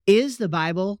Is the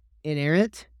Bible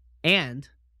inerrant? And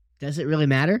does it really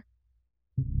matter?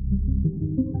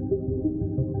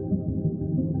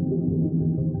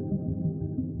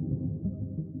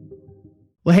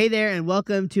 Well, hey there, and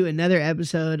welcome to another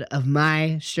episode of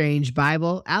My Strange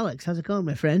Bible. Alex, how's it going,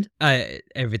 my friend?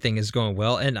 Everything is going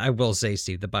well, and I will say,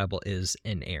 Steve, the Bible is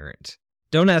inerrant.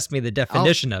 Don't ask me the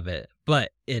definition of it,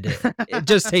 but it is.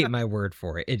 Just take my word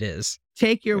for it. It is.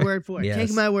 Take your word for it. Yes.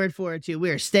 Take my word for it, too. We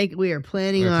are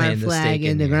planting our planting the flag stake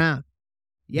in the here. ground.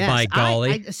 Yes. By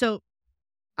golly.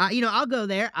 I'll go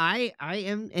there. I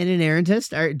am an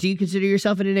inerrantist. Do you consider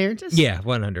yourself an inerrantist? Yeah,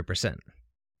 100%.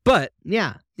 But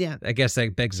Yeah. I guess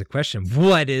that begs the question,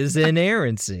 what is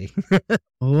inerrancy?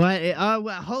 What?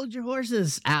 Hold your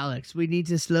horses, Alex. We need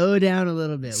to slow down a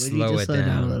little bit. Slow it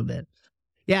down. a little bit.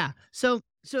 Yeah. So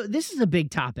this is a big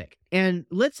topic, and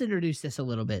let's introduce this a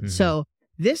little bit. Mhm. So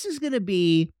this is going to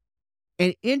be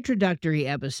an introductory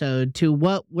episode to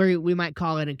what we might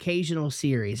call an occasional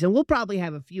series, and we'll probably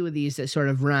have a few of these that sort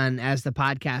of run as the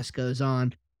podcast goes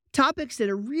on. Topics that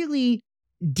are really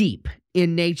deep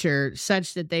in nature,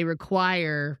 such that they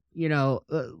require,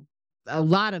 a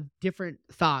lot of different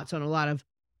thoughts on a lot of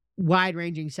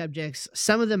wide-ranging subjects.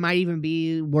 Some of them might even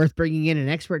be worth bringing in an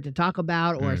expert to talk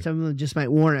about, or some of them just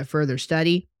might warrant further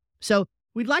study. So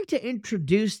we'd like to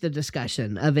introduce the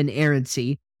discussion of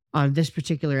inerrancy on this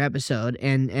particular episode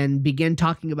and begin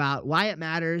talking about why it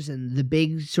matters and the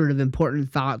big sort of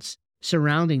important thoughts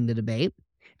surrounding the debate.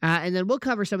 And then we'll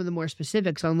cover some of the more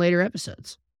specifics on later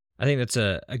episodes. I think that's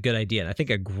a good idea. And I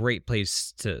think a great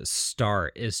place to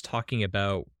start is talking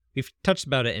about, we've touched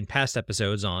about it in past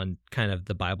episodes on kind of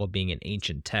the Bible being an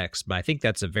ancient text, but I think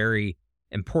that's a very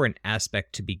important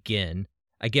aspect to begin.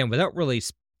 Again, without really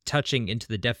touching into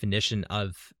the definition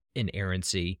of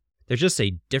inerrancy, there's just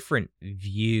a different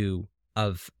view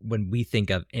of when we think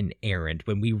of inerrant,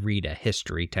 when we read a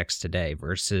history text today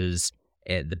versus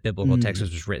the biblical text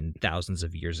which was written thousands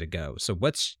of years ago. So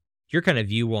what's your kind of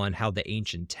view on how the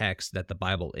ancient text that the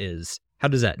Bible is, how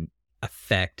does that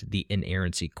affect the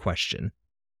inerrancy question?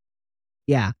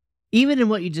 Yeah. Even in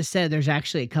what you just said, there's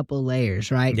actually a couple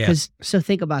layers, right? Yeah. So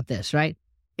think about this, right?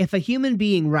 If a human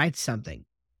being writes something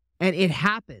and it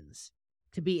happens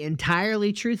to be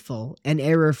entirely truthful and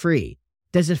error-free,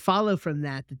 does it follow from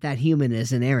that human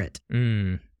is inerrant?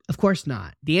 Of course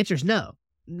not. The answer is no.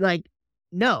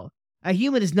 No. A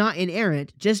human is not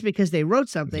inerrant just because they wrote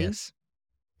something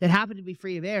that happened to be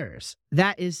free of errors.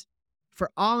 That is,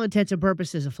 for all intents and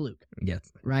purposes, a fluke.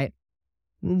 Yes. Right?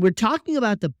 When we're talking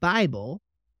about the Bible,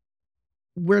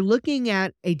 we're looking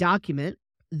at a document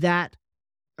that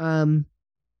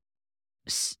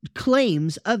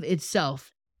claims of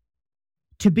itself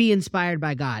to be inspired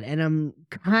by God. And I'm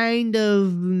kind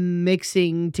of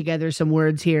mixing together some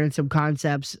words here and some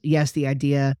concepts. Yes, the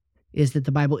idea is that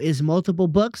the Bible is multiple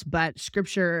books, but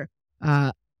Scripture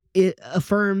it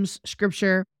affirms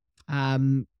Scripture.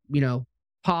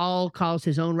 Paul calls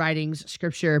his own writings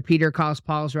Scripture. Peter calls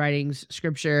Paul's writings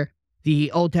Scripture.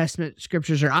 The Old Testament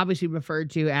Scriptures are obviously referred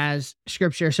to as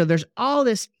Scripture. So there's all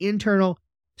this internal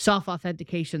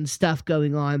self-authentication stuff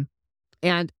going on.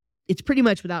 And it's pretty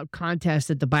much without contest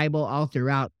that the Bible all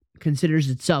throughout considers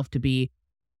itself to be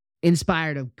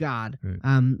inspired of God.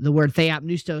 The word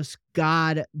theopneustos,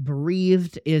 God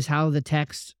breathed, is how the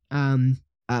text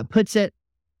puts it.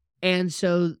 And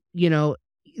so,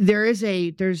 there's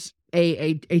a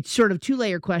sort of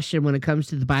two-layer question when it comes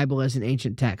to the Bible as an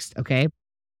ancient text, okay?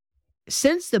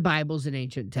 Since the Bible's an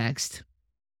ancient text,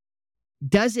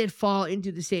 does it fall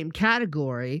into the same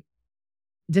category?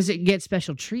 Does it get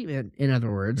special treatment, in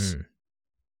other words,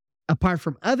 apart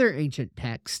from other ancient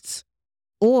texts?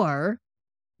 Or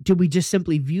do we just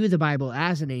simply view the Bible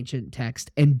as an ancient text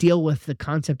and deal with the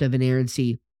concept of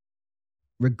inerrancy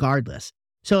regardless?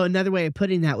 So another way of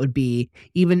putting that would be,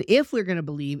 even if we're going to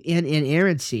believe in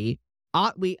inerrancy,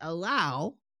 ought we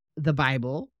allow the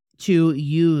Bible to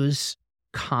use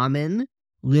common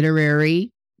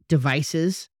literary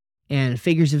devices and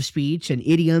figures of speech and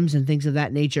idioms and things of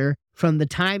that nature from the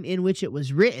time in which it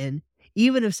was written,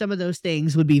 even if some of those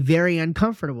things would be very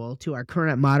uncomfortable to our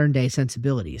current modern day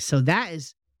sensibilities? So that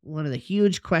is one of the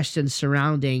huge questions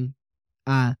surrounding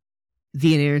the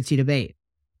inerrancy debate.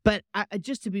 But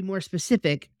just to be more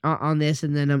specific on this,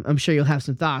 and then I'm sure you'll have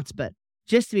some thoughts, but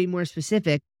just to be more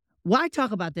specific, why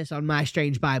talk about this on My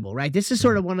Strange Bible, right? This is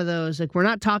sort of one of those, we're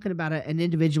not talking about an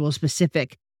individual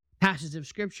specific passage of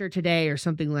Scripture today or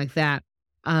something like that.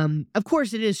 Of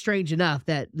course, it is strange enough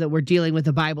that we're dealing with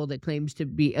a Bible that claims to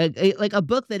be a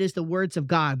book that is the words of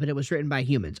God, but it was written by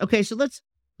humans. Okay, so let's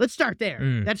start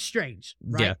there. That's strange,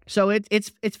 right? Yeah. So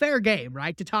it's fair game,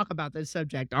 right, to talk about this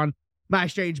subject on My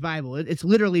Strange Bible. It's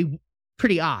literally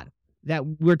pretty odd that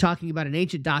we're talking about an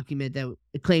ancient document that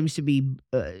claims to be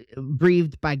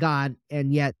breathed by God,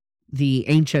 and yet the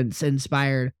ancients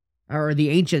inspired, or the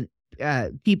ancient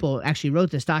people actually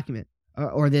wrote this document,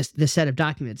 or this set of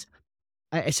documents.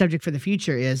 A subject for the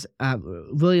future is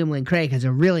William Lane Craig has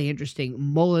a really interesting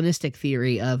Molinistic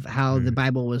theory of how the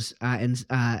Bible was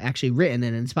actually written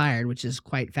and inspired, which is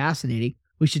quite fascinating.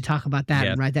 We should talk about that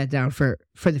and write that down for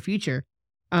the future.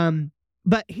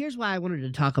 But here's why I wanted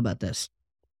to talk about this.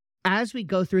 As we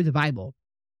go through the Bible,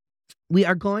 we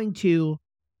are going to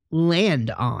land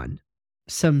on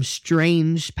some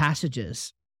strange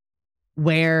passages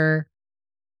where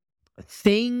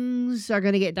things are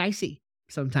going to get dicey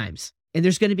sometimes. And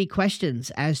there's going to be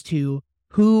questions as to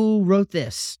who wrote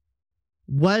this.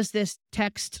 Was this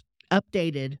text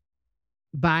updated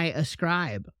by a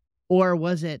scribe, or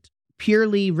was it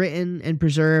purely written and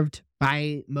preserved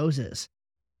by Moses?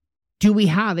 Do we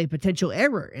have a potential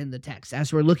error in the text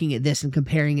as we're looking at this and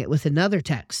comparing it with another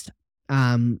text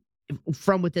from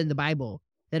within the Bible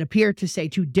that appear to say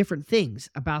two different things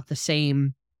about the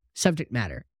same subject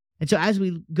matter? And so as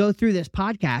we go through this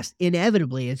podcast,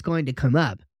 inevitably it's going to come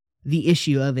up, the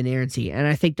issue of inerrancy. And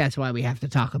I think that's why we have to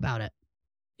talk about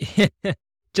it.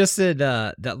 Just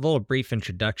that little brief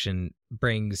introduction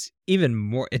brings even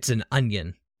more. It's an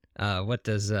onion. What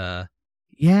does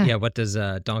what does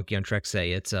Donkey on Trek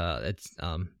say? It's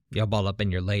you're balled up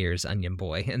in your layers, onion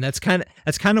boy. And that's kind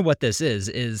of what this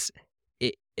is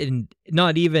it, and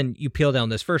not even you peel down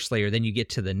this first layer, then you get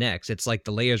to the next. It's like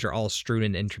the layers are all strewn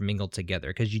and intermingled together,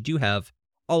 because you do have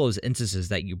all those instances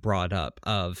that you brought up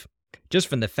of just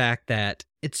from the fact that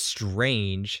it's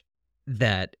strange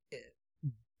that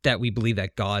we believe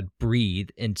that God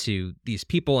breathed into these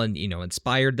people and,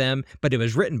 inspired them, but it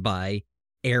was written by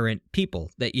errant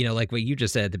people that, like what you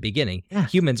just said at the beginning. Yeah.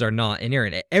 Humans are not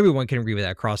inerrant. Everyone can agree with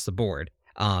that across the board.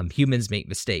 Humans make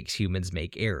mistakes. Humans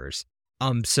make errors.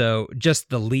 So just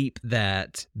the leap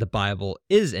that the Bible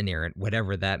is inerrant,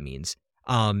 whatever that means,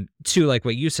 to like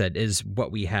what you said, is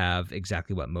what we have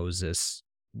exactly what Moses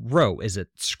wrote. Is it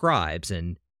scribes,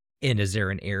 and is there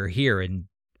an error here? And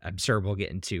I'm sure we'll get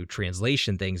into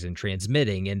translation things and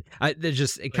transmitting, and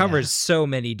it covers so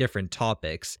many different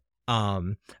topics.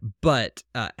 But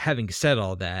having said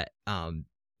all that,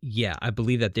 I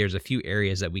believe that there's a few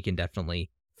areas that we can definitely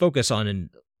focus on,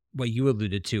 and what you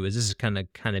alluded to is this is kind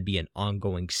of be an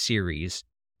ongoing series,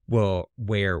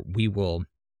 where we will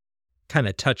kind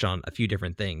of touch on a few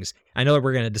different things. I know that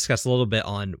we're going to discuss a little bit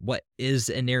on what is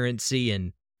inerrancy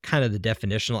and kind of the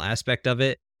definitional aspect of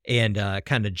it. And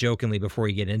kind of jokingly, before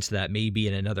we get into that, maybe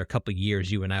in another couple of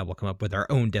years, you and I will come up with our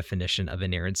own definition of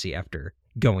inerrancy after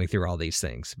going through all these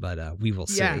things. But we will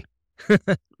see. Yeah.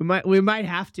 we might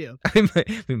have to.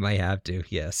 we might have to.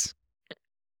 Yes.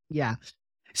 Yeah.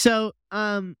 So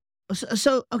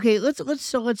okay,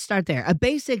 let's start there. A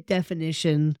basic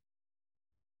definition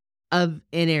of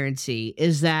inerrancy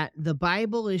is that the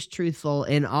Bible is truthful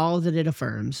in all that it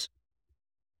affirms,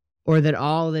 or that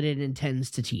all that it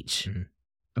intends to teach. Mm-hmm.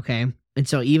 Okay. And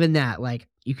so even that, like,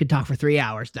 you could talk for 3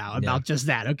 hours now about just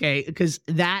that. Okay. Because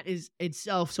that is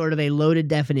itself sort of a loaded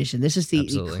definition. This is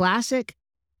the classic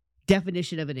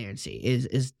definition of inerrancy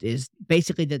is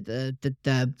basically that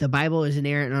the Bible is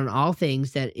inerrant on all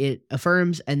things that it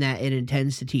affirms and that it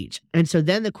intends to teach. And so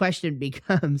then the question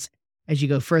becomes, as you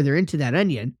go further into that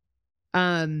onion,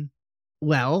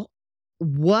 well,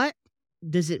 what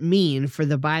does it mean for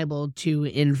the Bible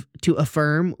to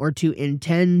affirm or to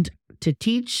intend to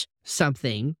teach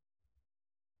something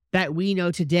that we know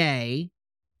today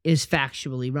is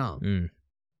factually wrong?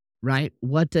 Right?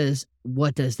 What does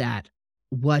that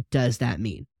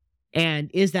mean? And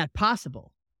is that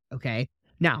possible? Okay.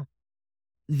 Now,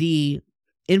 the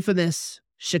infamous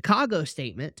Chicago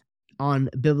statement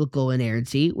on biblical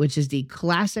inerrancy, which is the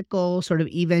classical sort of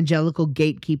evangelical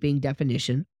gatekeeping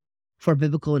definition for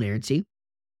biblical inerrancy,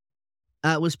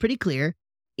 was pretty clear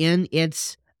in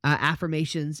its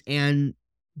affirmations and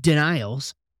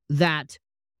denials that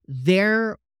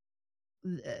the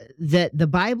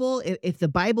Bible, if the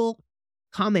Bible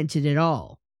commented at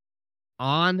all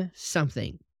on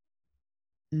something,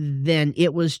 then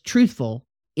it was truthful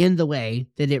in the way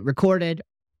that it recorded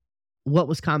what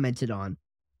was commented on,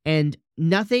 and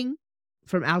nothing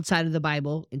from outside of the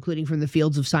Bible, including from the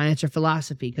fields of science or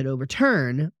philosophy, could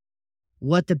overturn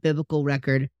what the biblical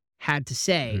record had to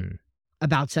say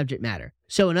about subject matter.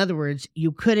 So in other words,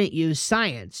 you couldn't use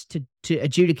science to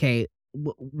adjudicate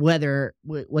whether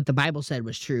what the Bible said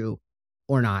was true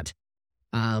or not,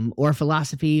 or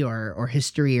philosophy or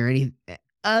history or any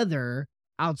other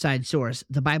outside source.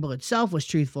 The Bible itself was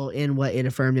truthful in what it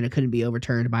affirmed, and it couldn't be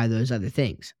overturned by those other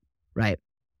things, right?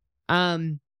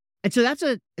 And so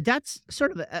that's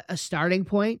sort of a starting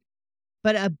point.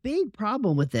 But a big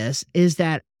problem with this is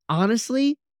that,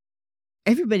 honestly,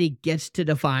 everybody gets to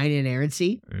define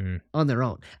inerrancy on their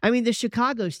own. I mean, the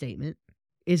Chicago Statement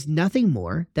is nothing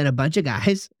more than a bunch of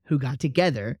guys who got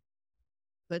together,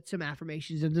 put some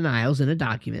affirmations and denials in a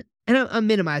document. And I'm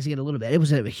minimizing it a little bit. It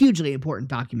was a hugely important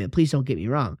document. Please don't get me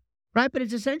wrong. Right? But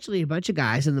it's essentially a bunch of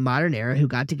guys in the modern era who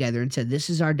got together and said, this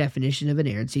is our definition of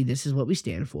inerrancy. This is what we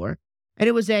stand for. And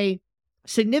it was a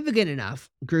significant enough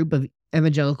group of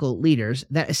evangelical leaders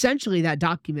that essentially that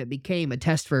document became a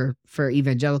test for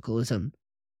evangelicalism.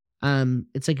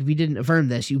 It's like if you didn't affirm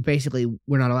this, you basically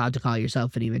were not allowed to call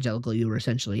yourself an evangelical. You were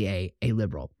essentially a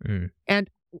liberal. And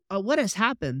what has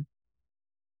happened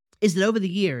is that over the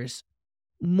years,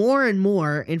 more and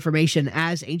more information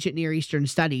as ancient Near Eastern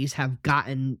studies have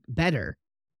gotten better,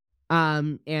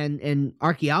 and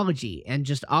archaeology and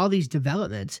just all these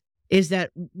developments, is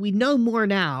that we know more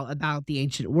now about the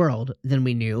ancient world than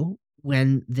we knew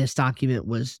when this document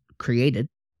was created.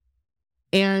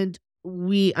 And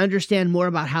we understand more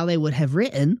about how they would have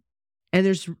written. And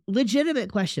there's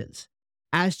legitimate questions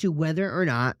as to whether or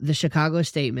not the Chicago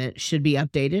Statement should be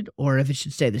updated or if it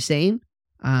should stay the same.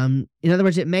 In other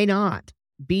words, it may not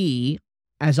be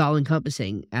as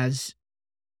all-encompassing as,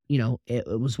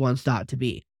 it was once thought to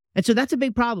be. And so that's a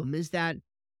big problem, is that,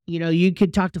 you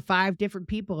could talk to 5 different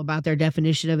people about their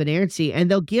definition of inerrancy,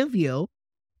 and they'll give you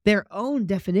their own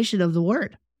definition of the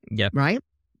word. Yep. Right?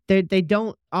 They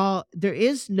don't all, there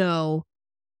is no,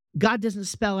 God doesn't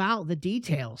spell out the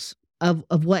details of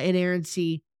what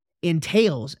inerrancy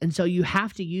entails. And so you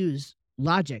have to use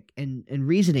logic and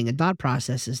reasoning and thought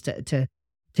processes to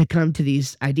come to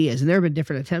these ideas. And there have been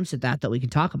different attempts at that we can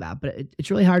talk about, but it's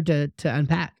really hard to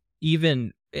unpack.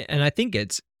 And I think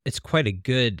it's quite a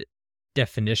good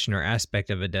definition or aspect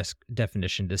of a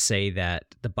definition to say that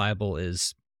the Bible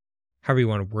is, however you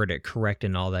want to word it, correct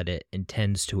in all that it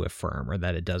intends to affirm, or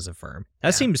that it does affirm.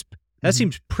 That seems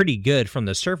pretty good from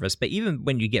the surface, but even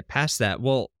when you get past that,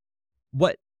 well,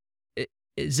 what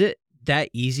is it that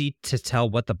easy to tell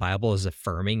what the Bible is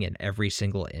affirming in every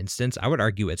single instance? I would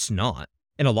argue it's not.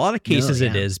 In a lot of cases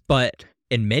it is, but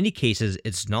in many cases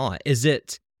it's not. Is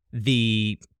it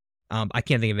the I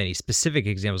can't think of any specific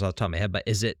examples off the top of my head, but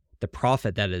is it the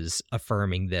prophet that is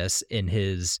affirming this in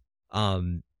his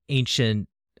ancient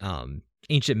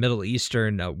Middle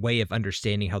Eastern way of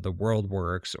understanding how the world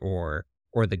works, or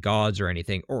the gods or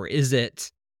anything? Or is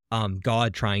it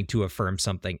God trying to affirm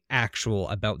something actual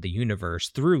about the universe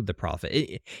through the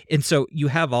prophet? And so you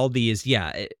have all these,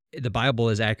 the Bible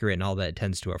is accurate in all that it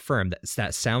tends to affirm.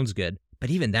 That sounds good, but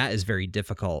even that is very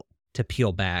difficult to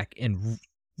peel back and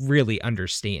really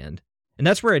understand. And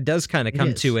that's where it does kind of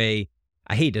come to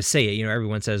I hate to say it,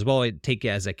 everyone says, well, take it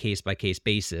as a case-by-case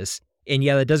basis. And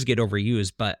that does get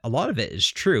overused, but a lot of it is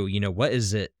true. What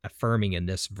is it affirming in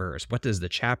this verse? What does the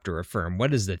chapter affirm?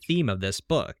 What is the theme of this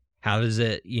book? How does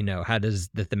it, how does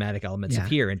the thematic elements of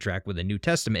here interact with the New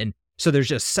Testament? And so there's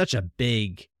just such a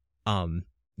big,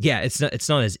 it's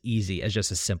not as easy as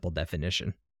just a simple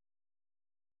definition.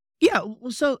 Yeah,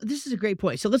 well, so this is a great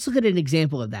point. So let's look at an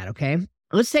example of that, okay?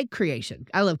 Let's take creation.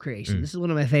 I love creation. This is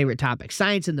one of my favorite topics.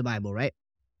 Science in the Bible, right?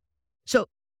 So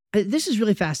this is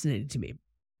really fascinating to me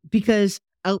because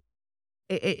science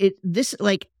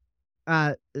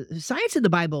in the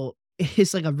Bible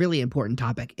is like a really important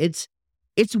topic. It's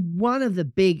one of the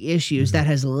big issues that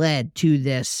has led to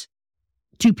this,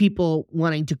 to people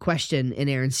wanting to question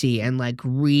inerrancy and like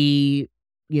find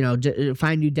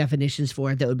new definitions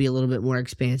for it that would be a little bit more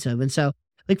expansive. And so,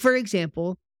 like, for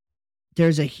example,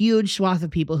 there's a huge swath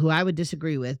of people who I would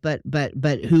disagree with, but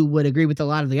who would agree with a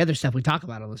lot of the other stuff we talk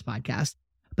about on this podcast.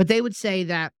 But they would say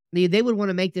that they would want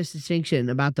to make this distinction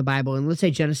about the Bible. And let's say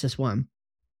Genesis 1.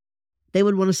 They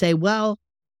would want to say, well,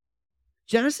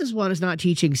 Genesis 1 is not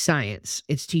teaching science.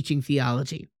 It's teaching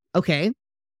theology. Okay,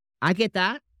 I get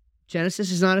that. Genesis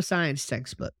is not a science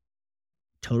textbook.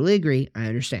 Totally agree. I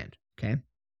understand. Okay.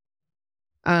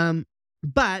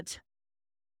 But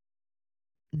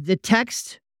the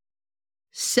text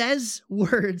says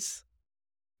words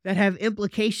that have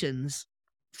implications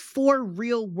for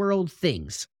real world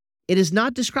things. It is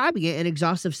not describing it in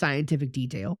exhaustive scientific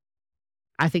detail.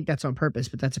 I think that's on purpose,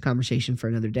 but that's a conversation for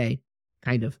another day,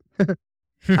 kind of.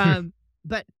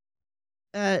 But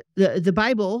the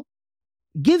Bible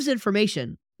gives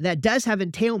information that does have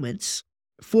entailments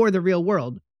for the real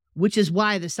world, which is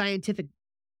why the scientific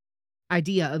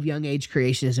idea of young age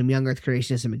creationism, young earth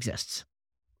creationism exists,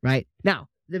 right? Now,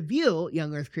 the view,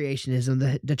 young earth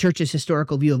creationism, the church's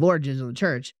historical view of origins of the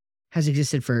church, has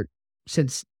existed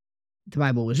since the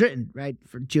Bible was written, right?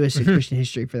 For Jewish and Christian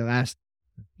history for the last,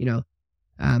 you know,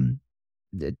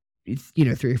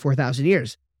 3,000 or 4,000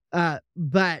 years.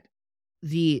 But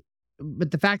the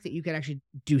fact that you could actually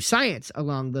do science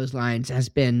along those lines has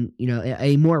been,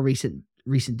 a more recent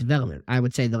development. I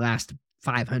would say the last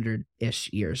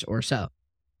 500-ish years or so.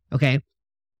 Okay.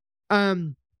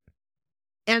 And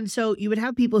so you would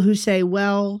have people who say,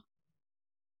 well,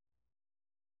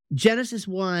 Genesis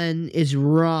 1 is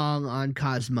wrong on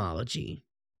cosmology,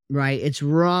 right? It's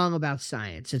wrong about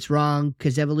science. It's wrong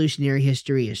because evolutionary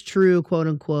history is true, quote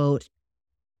unquote.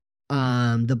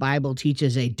 The Bible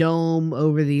teaches a dome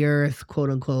over the earth, quote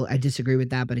unquote. I disagree with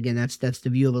that, but again, that's the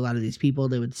view of a lot of these people.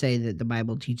 They would say that the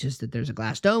Bible teaches that there's a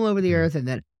glass dome over the earth and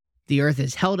that the earth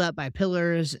is held up by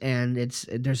pillars, and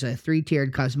there's a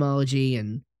 3-tiered cosmology,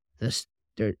 and the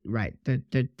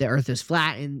earth is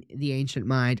flat in the ancient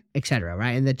mind, etc.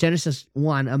 Right, and that Genesis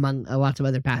 1, among lots of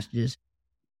other passages,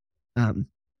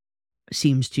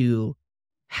 seems to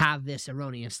have this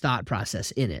erroneous thought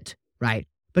process in it, right?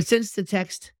 But since the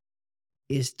text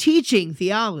is teaching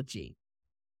theology,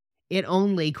 it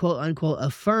only, quote unquote,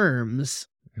 affirms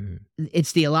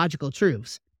its theological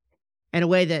truths. And a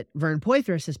way that Vern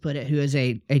Poythress has put it, who is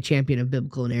a champion of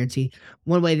biblical inerrancy,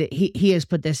 one way that he has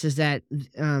put this is that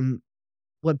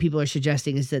what people are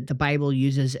suggesting is that the Bible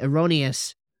uses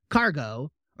erroneous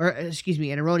cargo, or excuse me,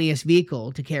 an erroneous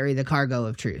vehicle to carry the cargo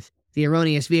of truth. The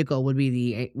erroneous vehicle would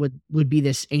be would be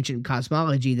this ancient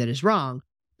cosmology that is wrong,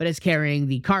 but it's carrying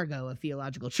the cargo of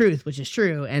theological truth, which is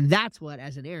true, and that's what,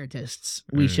 as inerrantists,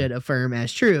 we should affirm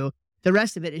as true. The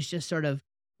rest of it is just sort of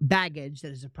baggage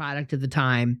that is a product of the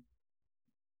time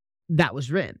that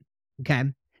was written. Okay.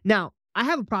 Now, I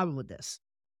have a problem with this.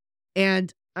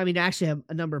 And I mean, I actually have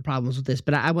a number of problems with this,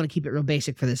 but I want to keep it real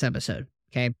basic for this episode.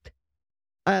 Okay.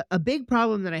 A big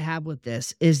problem that I have with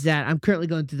this is that I'm currently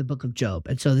going through the book of Job.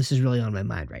 And so this is really on my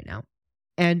mind right now.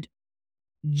 And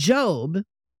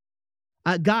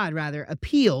God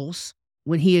appeals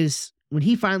when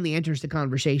he finally enters the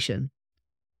conversation.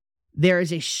 There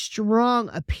is a strong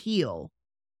appeal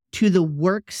to the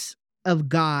works of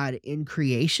God in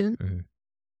creation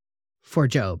for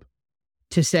Job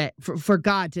to say, for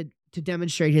God to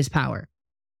demonstrate his power.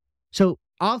 So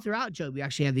all throughout Job, you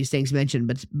actually have these things mentioned,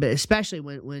 but especially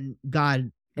when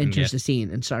God enters the scene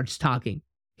and starts talking,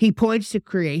 he points to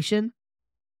creation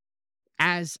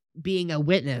as being a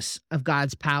witness of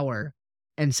God's power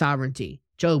and sovereignty.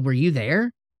 Job, were you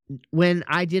there when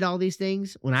I did all these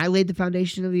things? When I laid the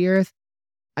foundation of the earth?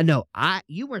 No,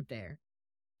 you weren't there.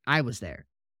 I was there.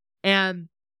 And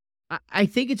I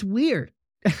think it's weird.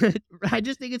 I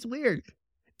just think it's weird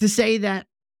to say that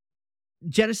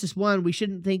Genesis 1, we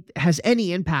shouldn't think has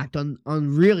any impact on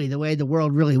really the way the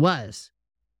world really was,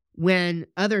 when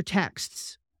other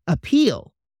texts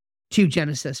appeal to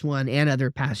Genesis 1 and other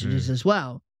passages as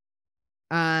well,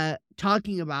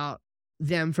 talking about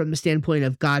them from the standpoint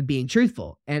of God being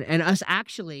truthful and us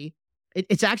actually,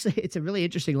 it's a really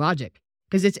interesting logic,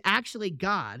 because it's actually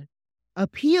God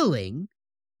appealing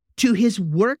to his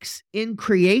works in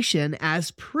creation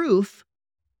as proof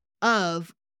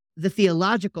of the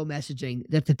theological messaging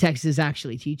that the text is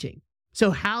actually teaching.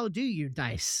 So how do you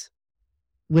dice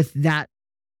with that,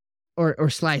 or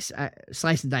slice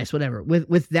and dice, whatever,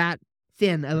 with that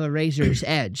thin of a razor's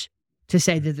edge to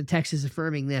say that the text is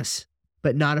affirming this,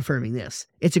 but not affirming this?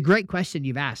 It's a great question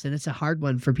you've asked, and it's a hard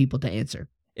one for people to answer.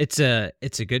 It's a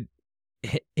good,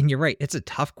 and you're right, it's a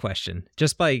tough question.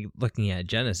 Just by looking at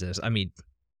Genesis, I mean,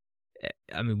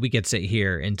 we could sit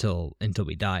here until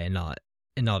we die and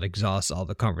not exhaust all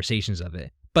the conversations of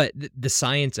it. But the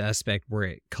science aspect, where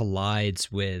it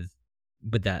collides with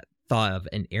that thought of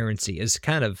inerrancy, is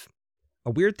kind of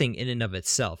a weird thing in and of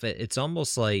itself. It's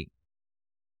almost like,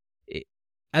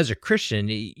 as a Christian,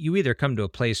 you either come to a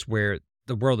place where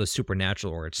the world is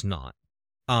supernatural or it's not.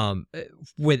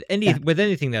 With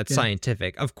anything that's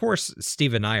scientific, of course,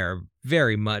 Steve and I are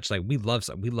very much like, we love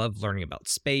learning about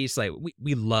space. Like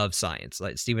we love science.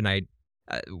 Like Steve and I,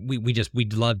 we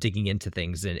love digging into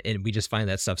things, and we just find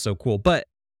that stuff so cool. But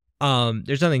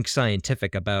there's nothing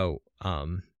scientific about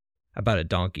a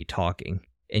donkey talking,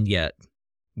 and yet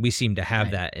we seem to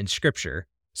have that in Scripture.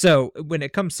 So when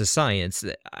it comes to science,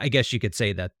 I guess you could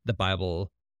say that the Bible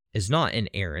is not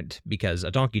inerrant because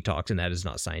a donkey talks, and that is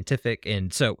not scientific.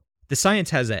 And so the science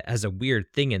has a weird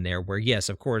thing in there where, yes,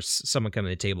 of course, someone coming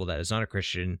to the table that is not a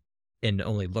Christian and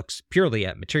only looks purely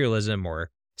at materialism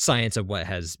or science of what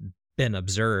has been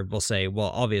observed will say,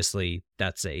 well, obviously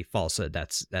that's a falsehood,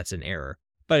 that's an error.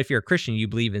 But if you're a Christian, you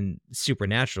believe in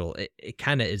supernatural, it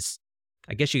kind of is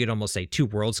I guess you could almost say two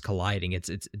worlds colliding.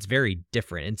 It's very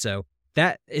different. And so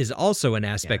that is also an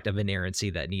aspect of inerrancy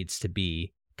that needs to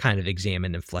be kind of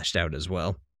examined and fleshed out as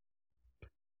well.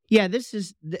 Yeah,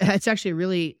 that's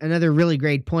actually another really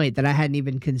great point that I hadn't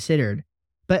even considered.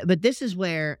 But this is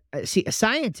where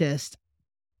scientists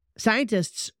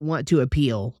want to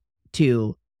appeal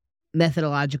to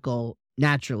methodological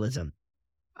naturalism.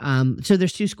 So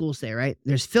there's two schools there, right?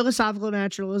 There's philosophical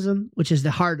naturalism, which is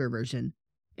the harder version,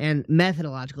 and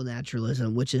methodological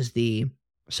naturalism, which is the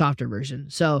softer version.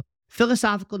 So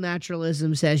philosophical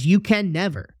naturalism says you can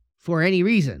never, for any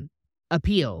reason,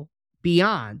 appeal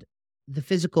beyond the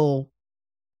physical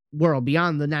world,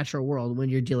 beyond the natural world when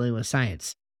you're dealing with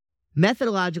science.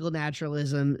 Methodological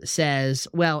naturalism says,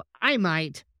 well, I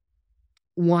might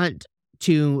want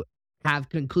to have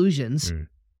conclusions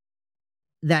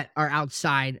that are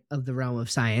outside of the realm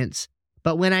of science,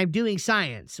 but when I'm doing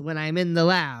science, when I'm in the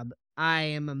lab, I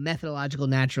am a methodological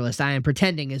naturalist. I am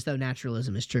pretending as though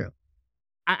naturalism is true.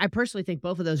 I personally think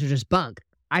both of those are just bunk.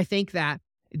 I think that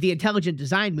the intelligent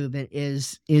design movement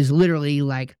is literally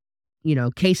like,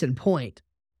 case in point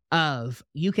of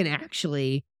you can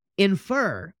actually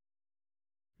infer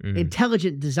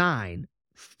intelligent design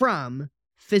from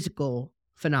physical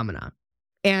phenomena.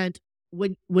 And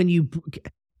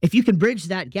if you can bridge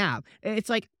that gap, it's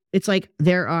like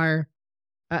there are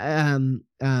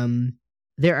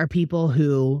people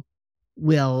who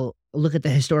will look at the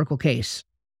historical case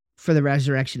for the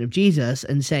resurrection of Jesus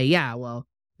and say, yeah, well,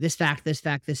 this fact,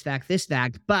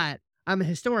 but I'm a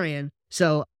historian,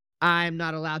 so I'm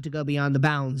not allowed to go beyond the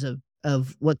bounds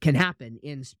of what can happen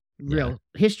in real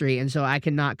history, and so I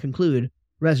cannot conclude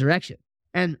resurrection.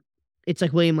 And it's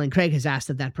like William Lane Craig has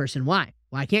asked that person, why?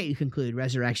 Why can't you conclude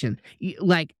resurrection?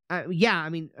 A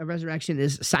resurrection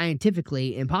is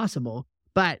scientifically impossible,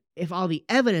 but if all the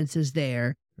evidence is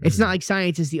there, it's not like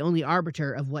science is the only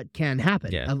arbiter of what can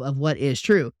happen, of what is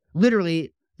true.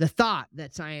 Literally, the thought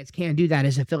that science can do that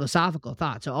is a philosophical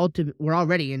thought. So we're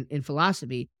already in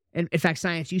philosophy. And in fact,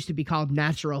 science used to be called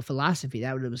natural philosophy.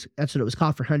 That's what it was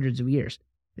called for hundreds of years.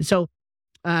 And so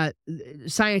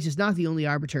science is not the only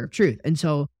arbiter of truth. And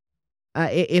so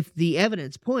if the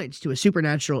evidence points to a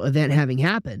supernatural event having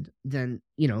happened, then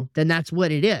that's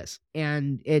what it is.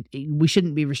 And we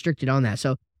shouldn't be restricted on that.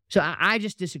 So I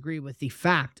just disagree with the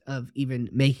fact of even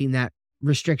making that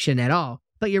restriction at all.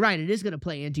 But you're right, it is going to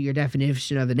play into your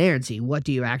definition of inerrancy. What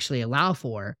do you actually allow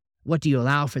for? What do you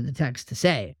allow for the text to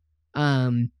say?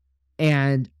 I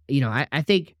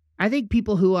think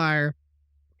people who are,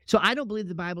 so I don't believe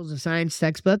the Bible is a science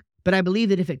textbook, but I believe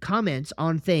that if it comments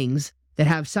on things that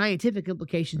have scientific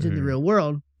implications in the real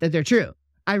world, that they're true.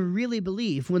 I really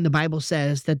believe when the Bible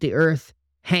says that the earth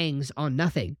hangs on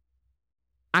nothing,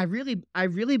 I really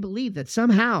believe that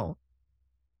somehow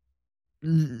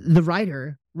the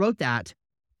writer wrote that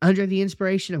under the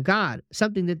inspiration of God,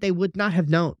 something that they would not have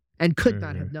known and could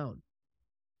not have known.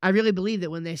 I really believe that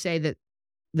when they say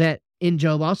that in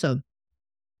Job also,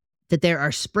 that there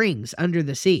are springs under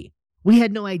the sea. We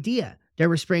had no idea there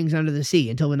were springs under the sea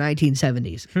until the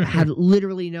 1970s. I had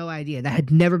literally no idea. That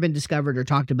had never been discovered or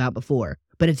talked about before,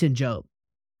 but it's in Job.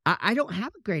 I don't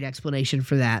have a great explanation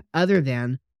for that other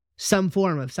than some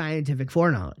form of scientific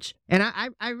foreknowledge. And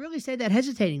I really say that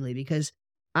hesitatingly because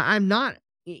I'm not,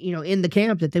 in the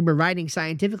camp that they were writing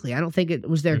scientifically. I don't think it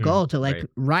was their goal to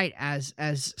write as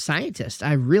scientists.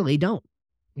 I really don't.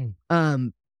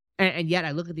 And yet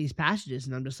I look at these passages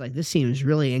and I'm just like, this seems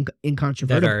really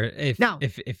incontrovertible.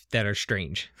 That are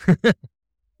strange.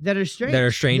 That are strange. That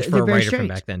are strange for a writer from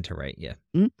back then to write, yeah.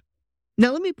 Mm-hmm.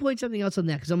 Now, let me point something else on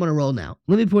that because I'm on a roll now.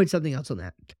 Let me point something else on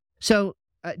that. So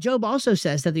Job also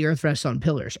says that the earth rests on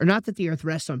pillars, or not that the earth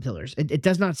rests on pillars. It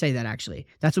does not say that, actually.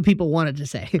 That's what people wanted to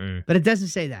say, but it doesn't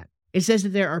say that. It says that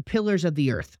there are pillars of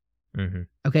the earth.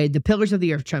 Okay, the pillars of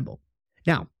the earth tremble.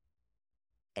 Now,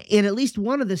 in at least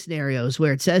one of the scenarios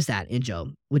where it says that in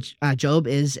Job, which Job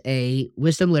is a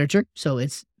wisdom literature, so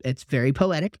it's very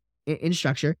poetic in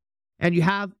structure, and you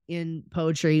have in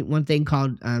poetry one thing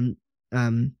called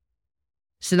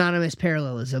synonymous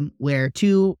parallelism, where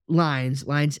two lines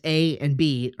A and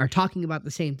B, are talking about the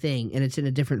same thing, and it's in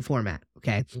a different format.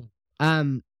 Okay,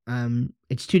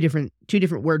 it's two different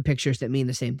word pictures that mean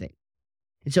the same thing.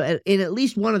 And so, in at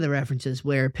least one of the references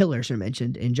where pillars are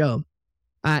mentioned in Job,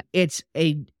 it's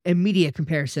a immediate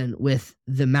comparison with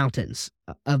the mountains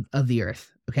of the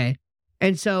earth. Okay,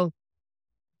 and so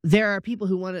there are people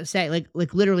who want to say, like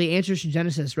literally, Answers from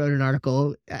Genesis wrote an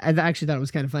article. I actually thought it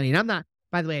was kind of funny, and I'm not.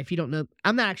 By the way, if you don't know,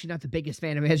 I'm not the biggest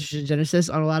fan of Answers from Genesis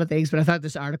on a lot of things, but I thought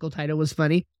this article title was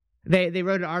funny. They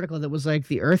wrote an article that was like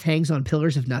the earth hangs on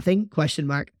pillars of nothing, question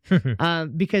mark.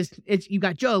 Because you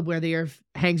got Job where the earth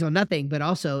hangs on nothing, but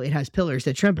also it has pillars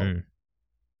that tremble.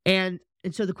 And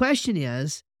so the question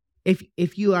is,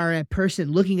 if you are a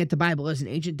person looking at the Bible as an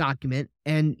ancient document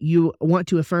and you want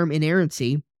to affirm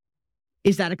inerrancy,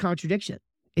 is that a contradiction?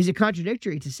 Is it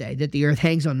contradictory to say that the earth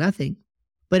hangs on nothing,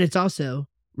 but it's also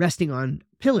resting on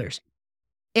pillars?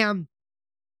 And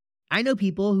I know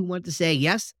people who want to say,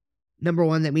 yes, number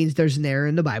one, that means there's an error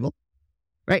in the Bible,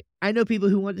 right? I know people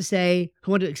who want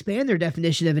to expand their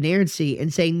definition of inerrancy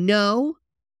and say, no,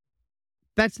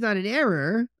 that's not an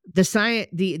error.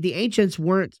 The ancients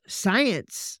weren't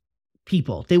science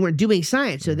people. They weren't doing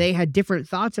science. So they had different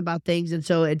thoughts about things. And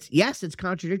so it's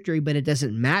contradictory, but it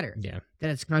doesn't matter that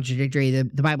it's contradictory.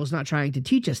 The Bible's not trying to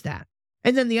teach us that.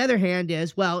 And then the other hand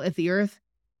is, well, if the earth,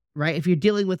 right, if you're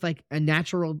dealing with like a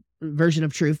natural version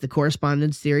of truth, the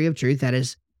correspondence theory of truth, that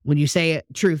is, when you say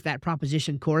truth, that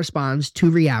proposition corresponds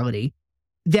to reality,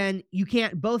 then you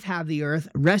can't both have the earth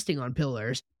resting on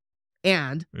pillars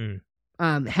and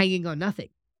hanging on nothing.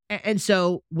 And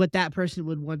so what that person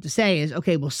would want to say is,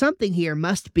 okay, well, something here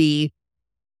must be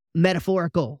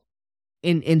metaphorical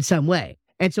in some way.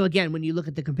 And so again, when you look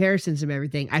at the comparisons of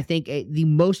everything, I think the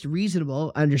most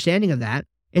reasonable understanding of that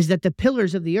is that the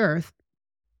pillars of the earth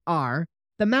are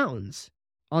the mountains.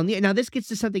 Now, this gets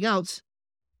to something else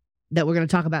that we're going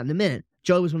to talk about in a minute.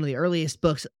 Job was one of the earliest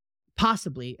books,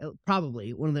 probably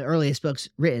one of the earliest books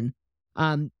written,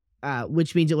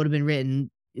 which means it would have been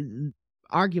written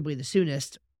arguably the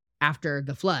soonest after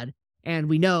the flood. And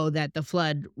we know that the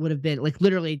flood would have been like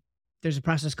literally, there's a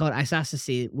process called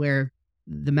isostasy where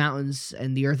the mountains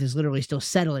and the earth is literally still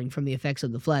settling from the effects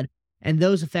of the flood. And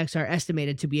those effects are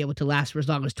estimated to be able to last for as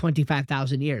long as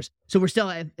 25,000 years. So we're still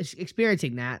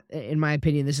experiencing that. In my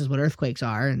opinion, this is what earthquakes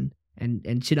are and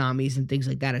tsunamis and things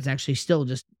like that. It's actually still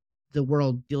just the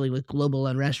world dealing with global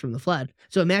unrest from the flood.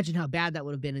 So imagine how bad that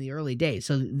would have been in the early days.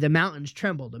 So the mountains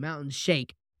tremble, the mountains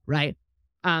shake, right?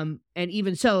 And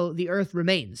even so, the earth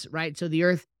remains, right? So the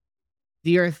earth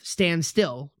stands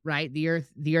still, right? The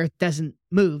earth doesn't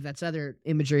move. That's other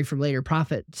imagery from later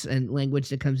prophets and language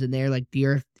that comes in there, like the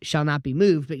earth shall not be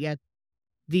moved, but yet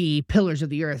the pillars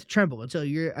of the earth tremble. And so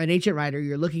you're an ancient writer,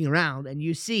 you're looking around and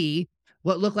you see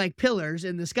what look like pillars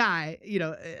in the sky,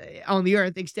 on the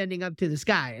earth extending up to the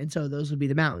sky. And so those would be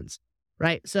the mountains,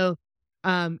 right? So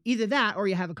either that or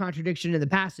you have a contradiction in the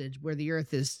passage where the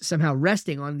earth is somehow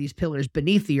resting on these pillars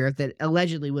beneath the earth that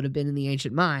allegedly would have been in the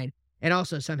ancient mind. And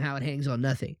also somehow it hangs on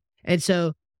nothing. And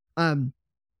so when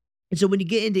you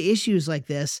get into issues like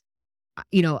this,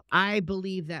 I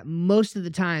believe that most of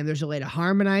the time there's a way to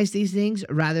harmonize these things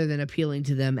rather than appealing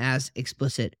to them as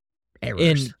explicit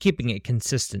errors. And keeping it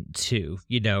consistent too,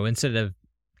 instead of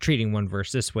treating one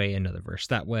verse this way, another verse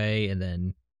that way, and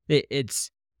then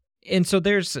so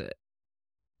there's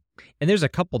a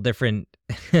couple different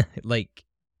like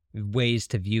ways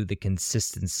to view the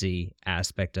consistency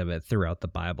aspect of it throughout the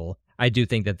Bible. I do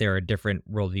think that there are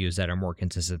different worldviews that are more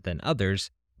consistent than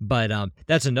others, but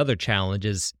that's another challenge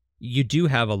is you do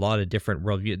have a lot of different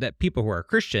worldview that people who are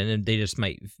Christian and they just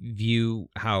might view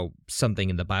how something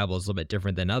in the Bible is a little bit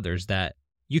different than others that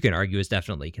you can argue is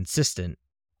definitely consistent.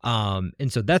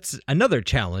 And so that's another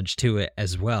challenge to it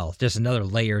as well. Just another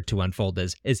layer to unfold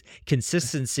is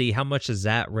consistency. How much does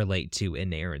that relate to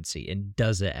inerrancy, and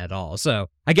does it at all? So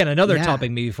again, another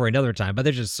topic maybe for another time, but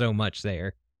there's just so much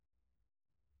there.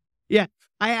 Yeah,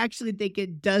 I actually think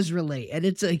it does relate, and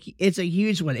it's a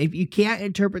huge one. If you can't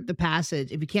interpret the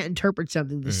passage, if you can't interpret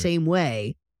something the same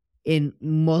way in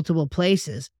multiple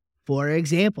places, for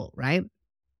example, right?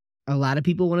 A lot of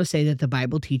people want to say that the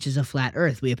Bible teaches a flat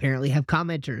earth. We apparently have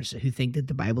commenters who think that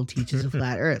the Bible teaches a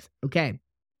flat earth. Okay.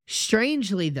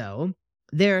 Strangely, though,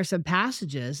 there are some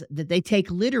passages that they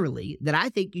take literally that I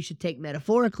think you should take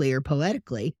metaphorically or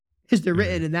poetically because they're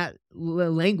written in that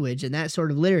language and that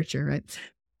sort of literature, right?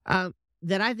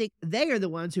 That I think they are the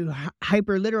ones who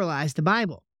hyper-literalize the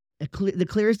Bible. The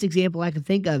clearest example I can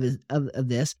think of of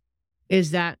this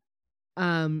is that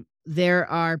there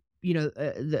are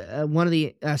one of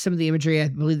the some of the imagery, I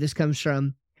believe this comes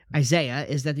from Isaiah,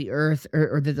 is that the earth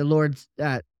or that the Lord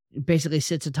basically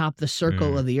sits atop the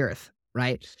circle of the earth,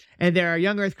 right? And there are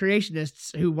young earth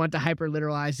creationists who want to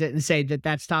hyper-literalize it and say that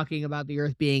that's talking about the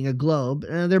earth being a globe.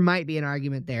 There might be an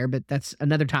argument there, but that's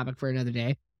another topic for another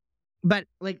day. But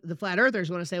like the flat earthers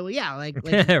want to say, well, yeah, like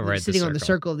right, sitting on the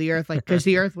circle of the earth, like because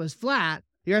the earth was flat.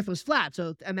 The earth was flat.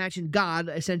 So imagine God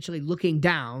essentially looking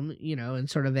down, in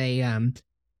sort of a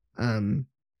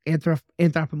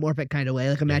anthropomorphic kind of way.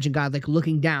 Like imagine God like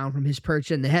looking down from his perch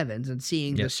in the heavens and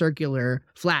seeing the circular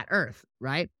flat earth,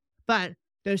 right? But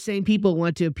those same people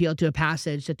want to appeal to a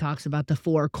passage that talks about the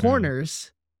four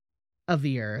corners of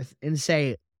the earth and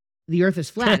say the earth is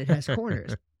flat, it has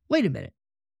corners. Wait a minute.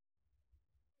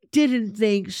 Didn't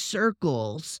think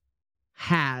circles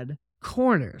had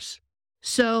corners.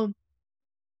 So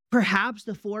perhaps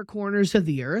the four corners of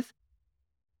the earth,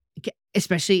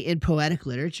 especially in poetic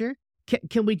literature,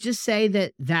 can we just say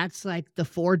that that's like the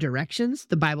four directions?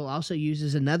 The Bible also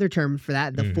uses another term for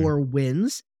that, the four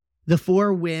winds. The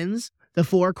four winds, the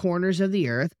four corners of the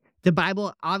earth. The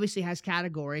Bible obviously has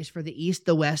categories for the east,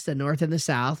 the west, the north, and the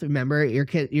south. Remember,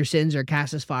 your sins are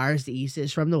cast as far as the east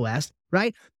is from the west,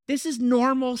 right? This is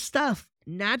normal stuff,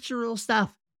 natural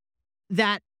stuff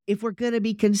that if we're going to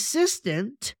be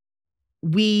consistent,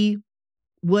 we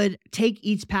would take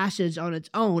each passage on its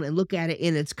own and look at it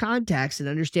in its context and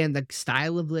understand the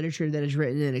style of literature that is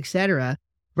written in, etc.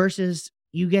 Versus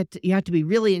you have to be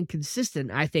really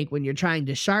inconsistent, I think, when you're trying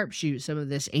to sharpshoot some of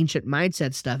this ancient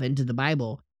mindset stuff into the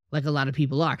Bible, like a lot of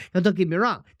people are. Now, don't get me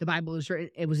wrong. The Bible was written,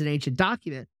 it was an ancient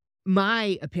document.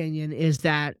 My opinion is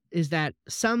that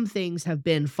some things have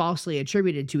been falsely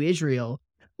attributed to Israel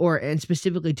and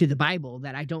specifically to the Bible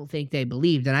that I don't think they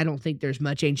believed. And I don't think there's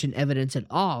much ancient evidence at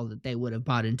all that they would have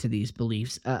bought into these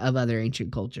beliefs of other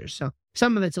ancient cultures. So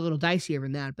some of it's a little dicier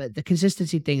than that, but the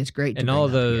consistency thing is great. And all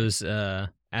those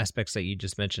aspects that you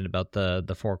just mentioned about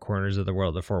the four corners of the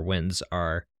world, the four winds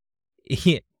are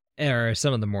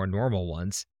some of the more normal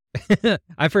ones.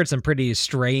 I've heard some pretty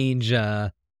strange,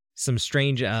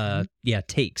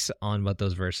 takes on what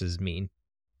those verses mean.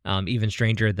 Even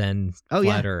stranger than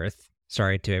flat Earth.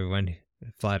 Sorry to everyone,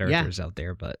 flat earthers out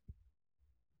there, but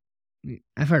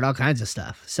I've heard all kinds of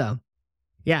stuff. So,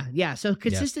 yeah. So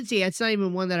consistency, it's not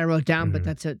even one that I wrote down, but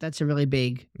that's a really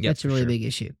big, big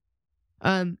issue.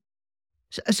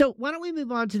 So why don't we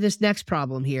move on to this next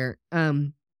problem here?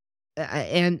 And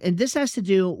this has to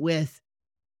do with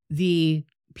the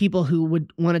people who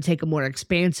would want to take a more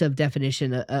expansive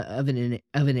definition of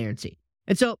inerrancy.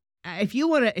 And so, if you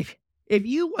want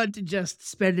to just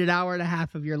spend an hour and a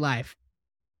half of your life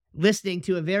listening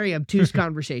to a very obtuse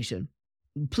conversation,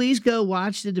 please go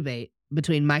watch the debate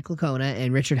between Mike Licona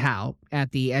and Richard Howe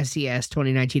at the SCS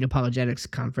 2019 Apologetics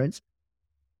Conference.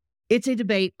 It's a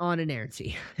debate on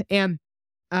inerrancy. And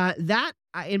that,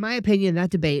 in my opinion, that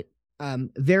debate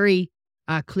very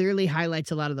clearly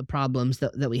highlights a lot of the problems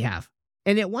that we have.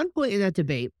 And at one point in that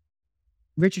debate,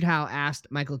 Richard Howe asked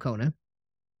Mike Licona,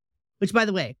 which, by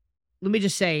the way, let me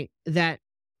just say that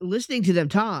listening to them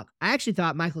talk, I actually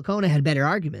thought Mike Licona had better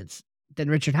arguments than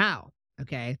Richard Howe.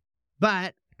 Okay.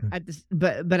 But I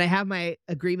have my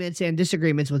agreements and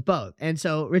disagreements with both. And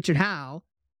so Richard Howe,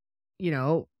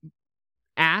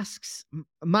 asks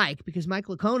Mike, because Mike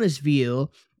Licona's view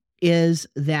is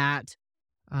that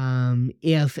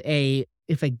if a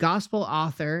gospel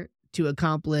author, to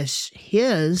accomplish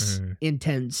his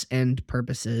intents and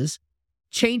purposes,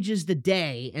 changes the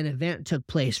day an event took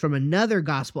place from another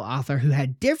gospel author who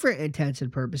had different intents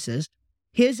and purposes,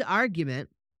 his argument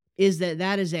is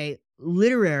that is a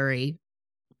literary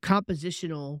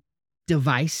compositional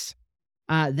device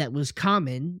that was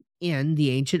common in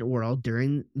the ancient world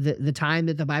during the time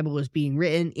that the Bible was being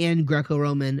written in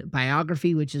Greco-Roman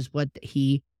biography, which is what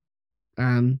he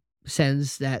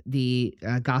says that the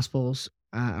Gospels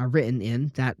are written in,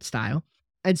 that style.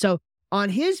 And so on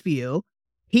his view,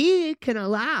 he can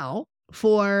allow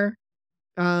for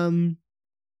Matthew,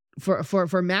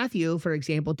 for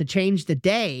example, to change the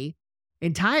day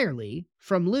entirely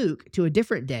from Luke to a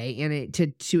different day, and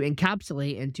to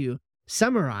encapsulate and to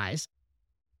summarize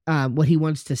what he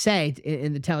wants to say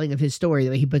in the telling of his story.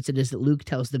 The way he puts it is that Luke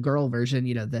tells the girl version,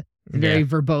 the very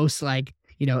verbose, like,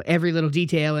 every little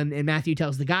detail, and Matthew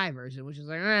tells the guy version, which is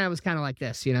like, it was kind of like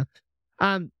this,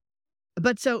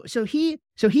 But so he's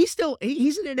an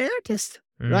inerrantist,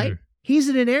 right? He's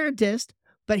an inerrantist,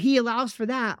 but he allows for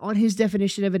that on his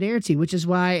definition of inerrancy, which is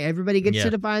why everybody gets to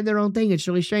define their own thing. It's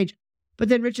really strange. But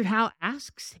then Richard Howe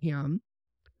asks him,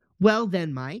 well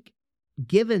then, Mike,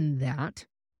 given that,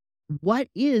 what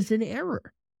is an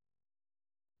error?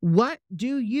 What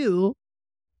do you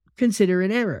consider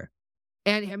an error?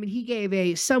 And he gave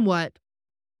a somewhat,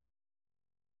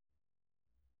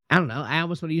 I don't know, I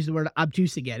almost want to use the word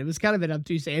obtuse again. It was kind of an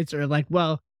obtuse answer. Like,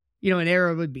 well, an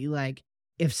error would be like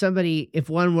if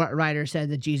one writer said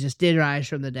that Jesus did rise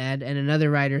from the dead and another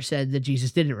writer said that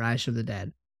Jesus didn't rise from the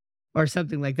dead, or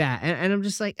something like that. And I'm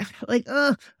just like,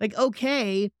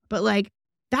 okay, but like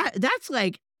that's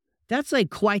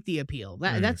quite the appeal.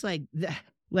 That's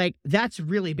that's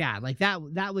really bad. Like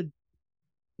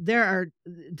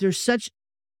there's such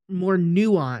more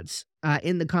nuance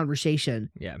in the conversation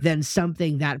than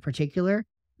something that particular,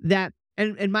 that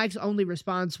And Mike's only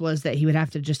response was that he would have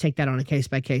to just take that on a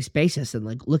case-by-case basis and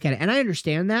like look at it. And I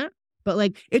understand that, but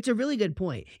like it's a really good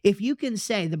point. If you can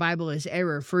say the Bible is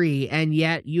error-free and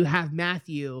yet you have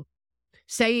Matthew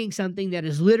saying something that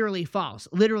is literally false,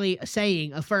 literally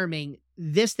affirming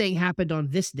this thing happened on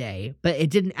this day, but it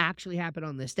didn't actually happen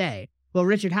on this day. Well,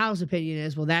 Richard Howell's opinion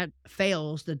is, well, that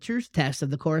fails the truth test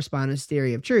of the correspondence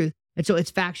theory of truth. And so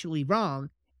it's factually wrong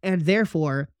and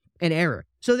therefore an error.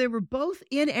 So they were both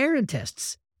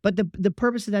inerrantists, but the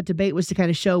purpose of that debate was to kind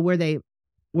of show where they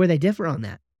differ on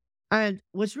that. And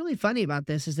what's really funny about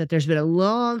this is that there's been a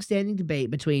long-standing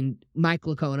debate between Mike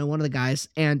Licona, one of the guys,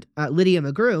 and Lydia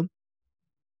McGrew,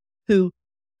 who,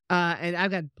 and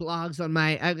I've got blogs on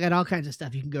I've got all kinds of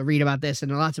stuff you can go read about this,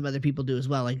 and lots of other people do as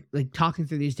well, like talking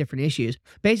through these different issues.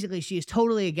 Basically, she is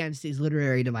totally against these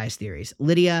literary device theories.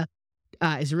 Lydia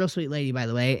is a real sweet lady, by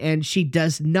the way, and she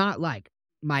does not like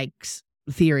Mike's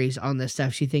theories on this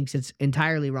stuff. She thinks it's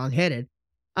entirely wrong-headed.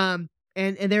 And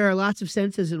there are lots of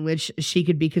senses in which she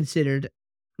could be considered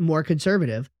more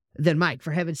conservative than Mike.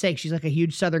 For heaven's sake, she's like a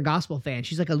huge Southern gospel fan.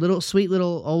 She's like a little sweet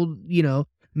little old,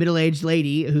 middle-aged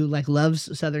lady who like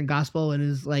loves Southern gospel and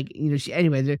is like,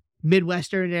 anyway, they're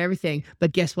Midwestern and everything.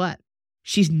 But guess what?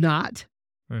 She's not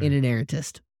an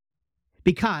inerrantist,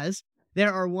 because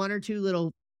there are one or two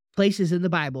little places in the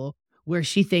Bible where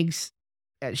she thinks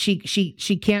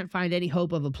she can't find any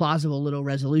hope of a plausible little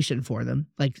resolution for them.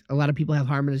 Like a lot of people have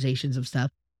harmonizations of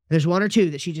stuff. There's one or two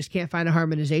that she just can't find a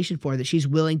harmonization for that she's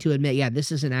willing to admit, yeah,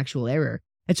 this is an actual error.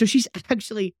 And so she's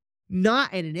actually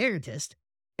not an inerrantist.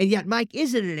 And yet Mike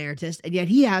is an inerrantist, and yet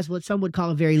he has what some would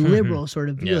call a very liberal sort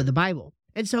of view of the Bible.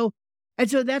 And so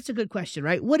that's a good question,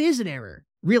 right? What is an error,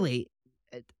 really?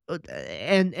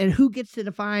 And who gets to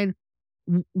define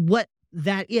what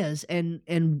that is?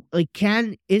 And like,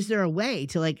 is there a way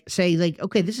to like say like,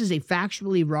 okay, this is a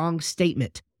factually wrong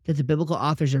statement that the biblical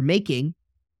authors are making,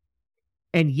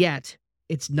 and yet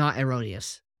it's not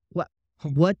erroneous?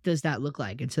 What does that look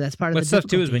like? And so that's part of the stuff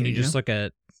too is when here, you just look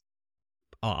at,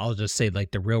 I'll just say like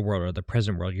the real world or the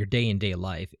present world, your day in day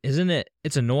life, isn't it?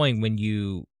 It's annoying when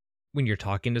you're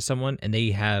talking to someone and they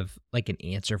have like an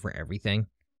answer for everything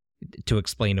to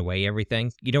explain away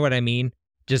everything. You know what I mean?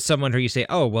 Just someone who you say,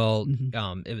 oh, well,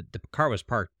 the car was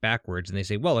parked backwards, and they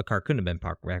say, well, the car couldn't have been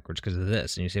parked backwards because of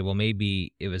this. And you say, well,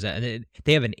 maybe it was that. And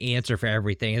they have an answer for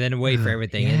everything and then a way for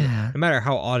everything. Yeah. And no matter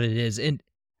how odd it is. And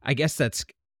I guess that's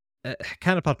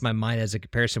kind of popped in my mind as a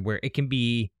comparison where it can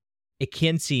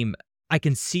seem, I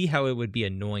can see how it would be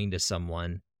annoying to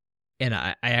someone. And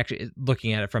I actually,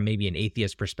 looking at it from maybe an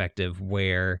atheist perspective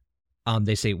where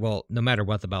they say, well, no matter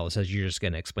what the Bible says, you're just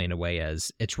going to explain away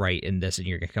as it's right in this, and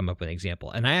you're going to come up with an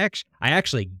example. And I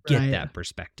actually get that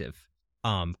perspective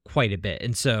quite a bit.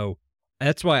 And so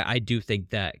that's why I do think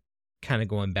that kind of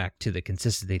going back to the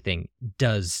consistency thing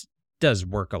does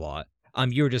work a lot.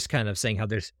 You were just kind of saying how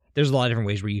there's a lot of different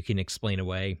ways where you can explain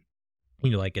away,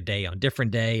 like a day on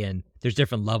different day, and there's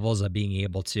different levels of being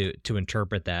able to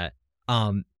interpret that.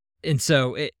 And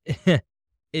so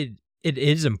it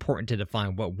is important to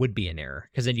define what would be an error,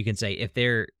 because then you can say if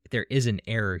there is an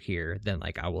error here, then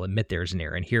like I will admit there's an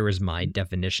error, and here is my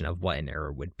definition of what an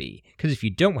error would be. Because if you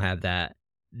don't have that,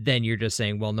 then you're just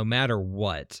saying, well, no matter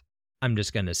what, I'm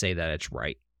just going to say that it's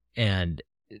right. And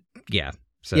yeah,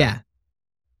 so yeah,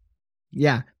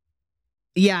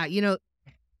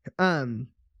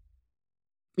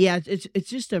 it's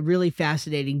just a really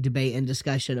fascinating debate and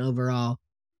discussion overall,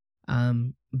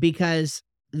 because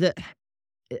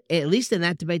at least in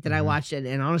that debate that I watched,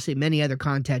 and honestly many other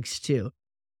contexts too,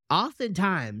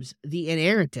 oftentimes the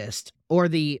inerrantist or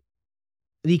the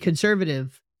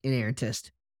conservative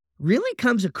inerrantist really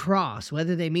comes across,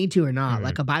 whether they mean to or not,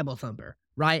 like a Bible thumper,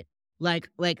 right? Like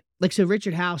so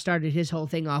Richard Howell started his whole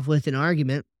thing off with an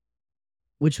argument,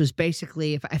 which was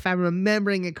basically, if I'm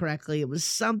remembering it correctly, it was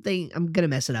something, I'm going to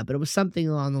mess it up, but it was something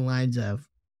along the lines of,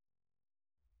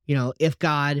 if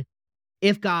God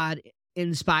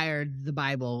inspired the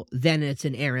Bible, then it's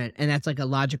inerrant, and that's like a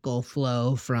logical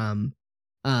flow from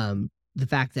the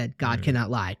fact that God cannot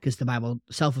lie, because the Bible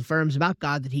self-affirms about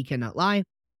God that he cannot lie.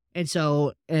 And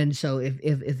so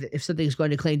if something is going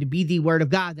to claim to be the word of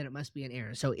God, then it must be an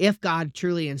error. So if God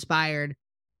truly inspired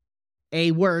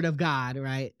a word of God,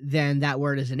 right, then that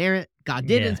word is inerrant. God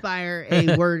did inspire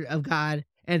a word of God,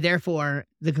 and therefore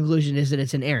the conclusion is that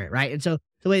it's inerrant, right? And so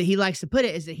the way that he likes to put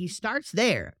it is that he starts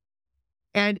there,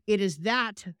 and it is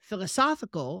that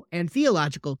philosophical and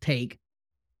theological take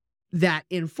that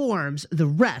informs the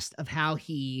rest of how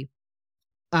he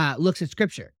looks at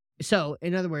Scripture. So,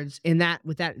 in other words,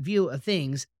 with that view of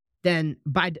things, then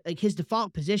by his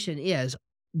default position is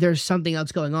there's something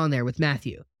else going on there with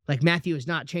Matthew. Like Matthew is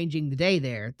not changing the day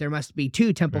there. There must be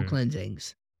 2 temple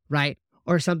cleansings, right?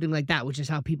 Or something like that, which is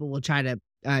how people will try to,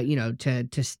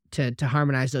 to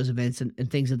harmonize those events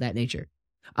and things of that nature.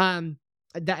 And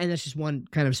that's just one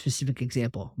kind of specific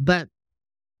example. But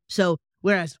so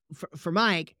whereas for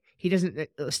Mike, he doesn't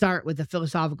start with a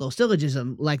philosophical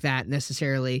syllogism like that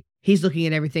necessarily. He's looking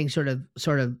at everything sort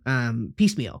of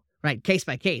piecemeal, right? Case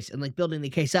by case, and like building the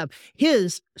case up.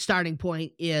 His starting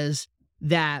point is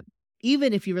that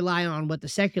even if you rely on what the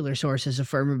secular sources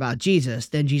affirm about Jesus,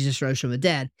 then Jesus rose from the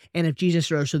dead. And if Jesus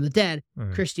rose from the dead,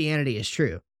 Christianity is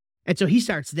true. And so he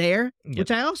starts there,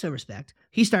 which I also respect.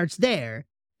 He starts there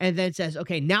and then says,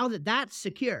 okay, now that that's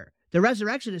secure, the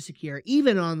resurrection is secure,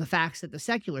 even on the facts that the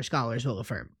secular scholars will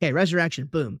affirm. Okay, resurrection,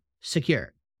 boom,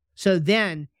 secure. So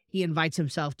then he invites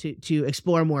himself to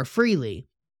explore more freely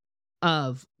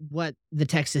of what the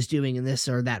text is doing in this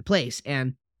or that place,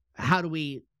 and how do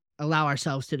we allow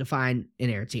ourselves to define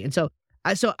inerrancy. And so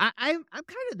I'm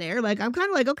kind of there. Like, I'm kind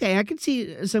of like, okay, I can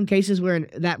see some cases where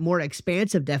that more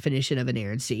expansive definition of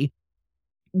inerrancy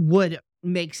would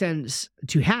make sense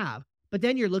to have. But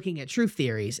then you're looking at truth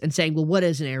theories and saying, well, what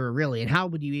is an error really? And how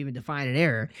would you even define an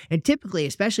error? And typically,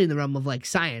 especially in the realm of like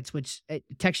science, which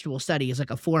textual study is like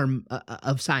a form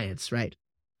of science, right?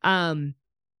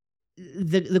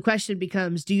 The question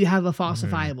becomes, do you have a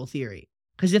falsifiable theory?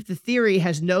 Because if the theory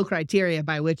has no criteria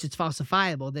by which it's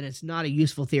falsifiable, then it's not a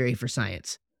useful theory for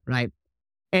science, right?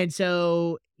 And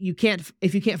so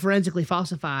if you can't forensically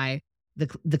falsify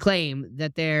the claim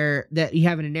that you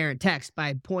have an inerrant text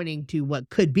by pointing to what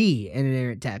could be an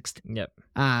inerrant text,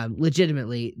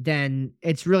 legitimately, then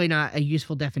it's really not a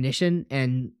useful definition,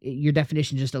 and your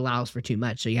definition just allows for too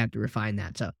much. So you have to refine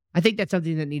that. So I think that's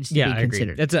something that needs to be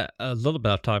considered. That's a little bit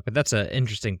off topic, but that's an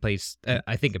interesting place.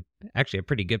 I think actually a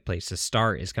pretty good place to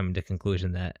start is coming to the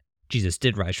conclusion that Jesus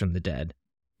did rise from the dead,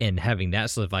 and having that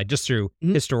solidified just through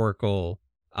historical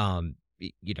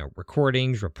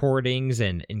recordings, reportings,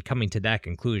 and coming to that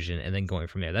conclusion and then going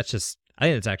from there. I think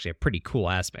that's actually a pretty cool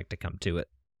aspect to come to it.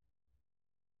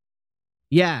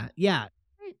 Yeah.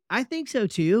 I think so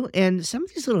too. And some of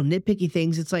these little nitpicky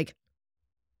things, it's like,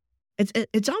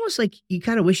 it's almost like you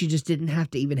kind of wish you just didn't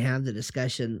have to even have the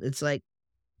discussion. It's like,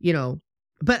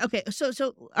 but okay. So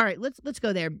all right, let's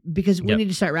go there, because we need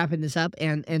to start wrapping this up.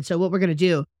 And so what we're going to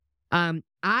do,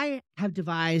 I have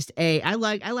devised I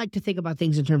like to think about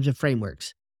things in terms of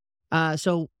frameworks.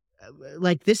 So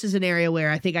like this is an area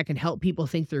where I think I can help people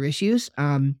think through issues.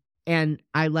 And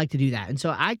I like to do that. And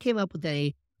so I came up with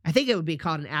I think it would be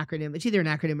called an acronym. It's either an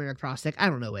acronym or an acrostic. I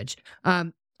don't know which.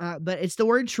 But it's the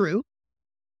word true.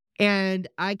 And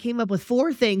I came up with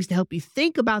 4 things to help you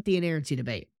think about the inerrancy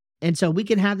debate. And so we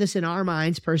can have this in our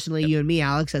minds personally, you and me,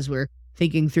 Alex, as we're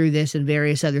thinking through this and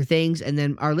various other things. And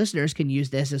then our listeners can use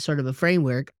this as sort of a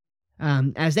framework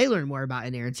as they learn more about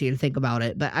inerrancy and think about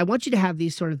it. But I want you to have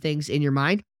these sort of things in your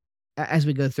mind as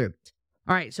we go through.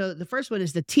 All right. So the first one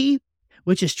is the T,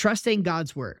 which is trusting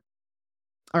God's word.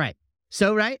 All right.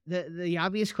 So, right. The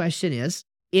obvious question is,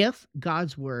 if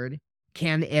God's word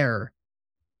can err,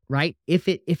 right? If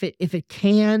it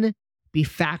can be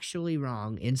factually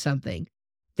wrong in something,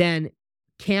 then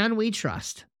can we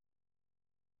trust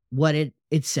what it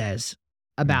says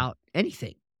about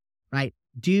anything, right?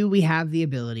 Do we have the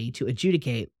ability to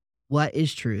adjudicate what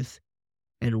is truth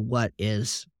and what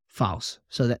is false?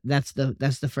 So that's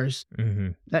the first.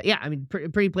 Yeah, I mean,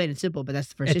 pretty plain and simple, but that's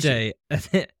the first issue.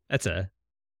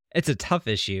 It's a tough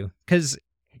issue, because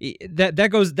that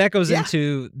goes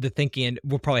into the thinking, and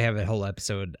we'll probably have a whole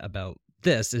episode about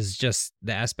this, is just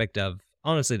the aspect of,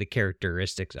 honestly, the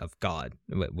characteristics of God,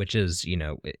 which is,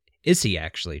 is he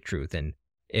actually truth? And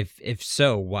if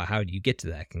so, how do you get to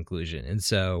that conclusion? And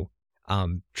so,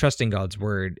 trusting God's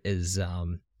word is,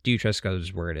 do you trust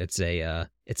God's word? It's a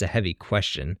heavy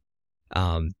question,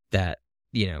 that,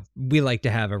 we like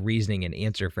to have a reasoning and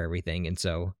answer for everything. And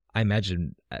so I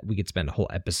imagine we could spend a whole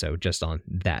episode just on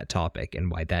that topic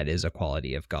and why that is a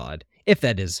quality of God, if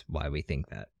that is why we think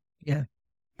that. Yeah.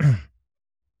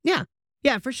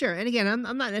 Yeah, for sure. And again,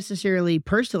 I'm not necessarily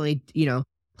personally,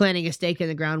 planting a stake in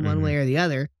the ground one way or the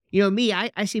other. Me,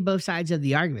 I see both sides of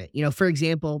the argument. For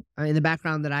example, in the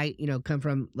background that I, come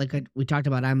from, like we talked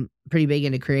about, I'm pretty big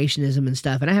into creationism and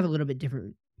stuff, and I have a little bit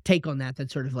different take on that.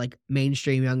 That's sort of like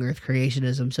mainstream young Earth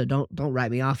creationism. So don't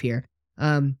write me off here.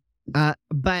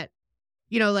 But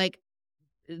like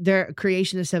their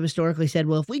creationists have historically said,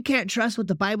 well, if we can't trust what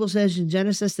the Bible says in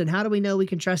Genesis, then how do we know we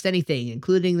can trust anything,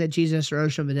 including that Jesus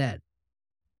rose from the dead?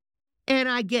 And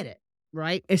I get it.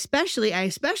 Right? I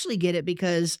especially get it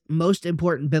because most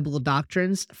important biblical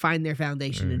doctrines find their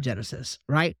foundation in Genesis,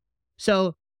 right?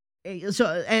 So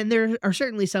So, and there are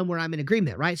certainly some where I'm in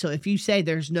agreement, right? So if you say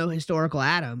there's no historical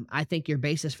Adam, I think your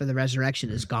basis for the resurrection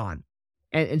is gone.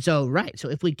 And so, right. So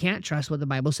if we can't trust what the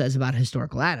Bible says about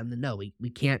historical Adam, then no, we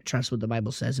can't trust what the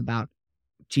Bible says about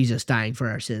Jesus dying for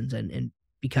our sins and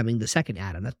becoming the second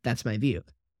Adam. That's my view.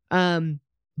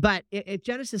 But if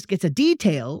Genesis gets a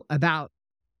detail about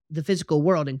the physical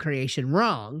world and creation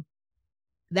wrong,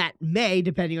 that may,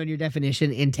 depending on your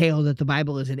definition, entail that the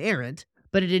Bible is inerrant,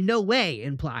 but it in no way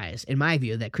implies, in my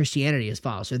view, that Christianity is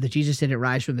false, or that Jesus didn't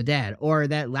rise from the dead, or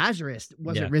that Lazarus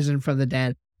wasn't risen from the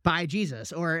dead by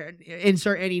Jesus, or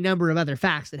insert any number of other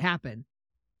facts that happen.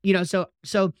 So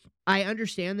I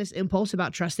understand this impulse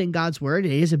about trusting God's word.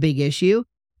 It is a big issue,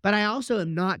 but I also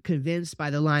am not convinced by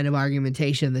the line of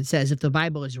argumentation that says if the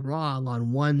Bible is wrong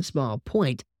on one small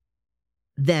point,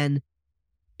 then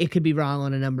it could be wrong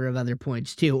on a number of other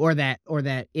points too, or that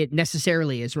it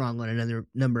necessarily is wrong on another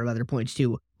number of other points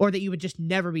too, or that you would just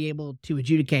never be able to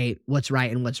adjudicate what's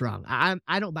right and what's wrong.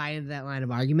 I don't buy into that line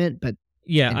of argument, but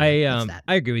yeah, anyway,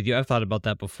 I agree with you. I've thought about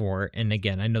that before, and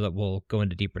again, I know that we'll go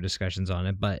into deeper discussions on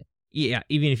it, but yeah,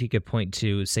 even if you could point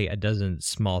to, say, a dozen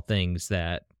small things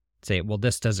that say, well,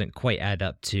 this doesn't quite add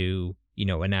up to,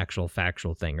 an actual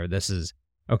factual thing, or this is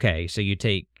okay. So you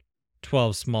take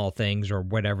 12 small things or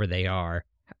whatever they are.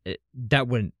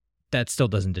 That still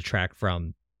doesn't detract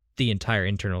from the entire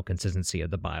internal consistency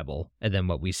of the Bible and then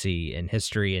what we see in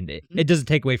history, and it doesn't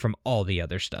take away from all the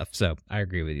other stuff. So I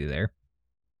agree with you there.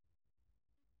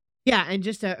 Yeah, and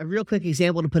just a real quick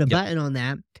example to put a button on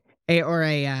that,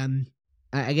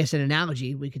 I guess an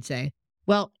analogy we could say.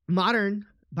 Well, modern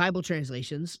Bible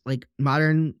translations, like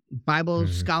modern Bible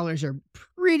scholars, are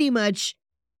pretty much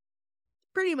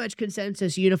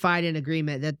consensus, unified in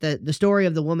agreement that the story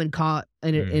of the woman caught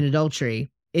in adultery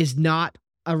is not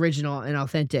original and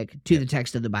authentic to the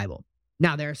text of the Bible.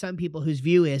 Now, there are some people whose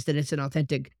view is that it's an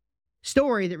authentic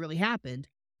story that really happened,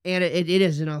 and it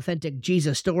is an authentic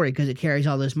Jesus story because it carries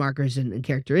all those markers and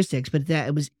characteristics, but that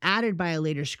it was added by a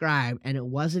later scribe and it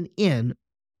wasn't in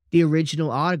the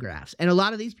original autographs. And a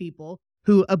lot of these people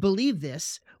who believe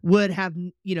this would have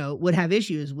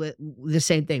issues with the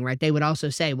same thing, right? They would also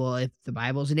say, well, if the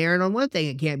Bible's inerrant on one thing,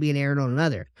 it can't be inerrant on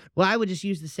another. Well, I would just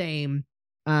use the same,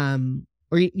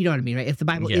 or you know what I mean, right? If the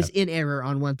Bible is in error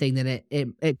on one thing, then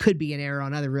it could be in error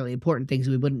on other really important things.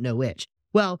 We wouldn't know which.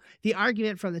 Well, the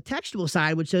argument from the textual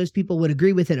side, which those people would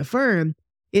agree with and affirm,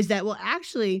 is that, well,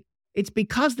 actually, it's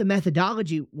because the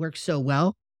methodology works so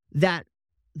well that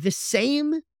the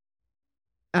same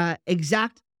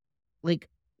exact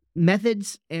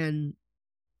methods and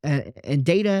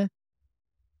data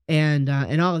and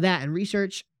all of that and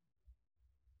research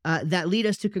that lead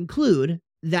us to conclude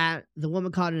that the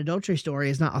woman caught in adultery story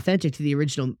is not authentic to the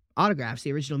original autographs,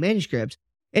 the original manuscripts.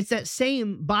 It's that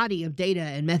same body of data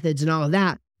and methods and all of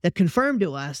that confirm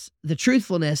to us the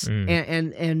truthfulness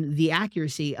and the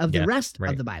accuracy of the rest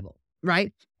of the Bible,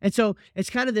 right? And so it's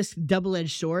kind of this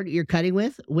double-edged sword you're cutting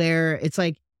with, where it's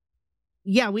like,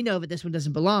 yeah, we know that this one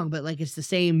doesn't belong, but it's the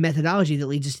same methodology that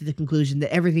leads us to the conclusion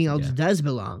that everything else does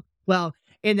belong. Well,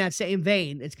 in that same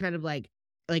vein, it's kind of like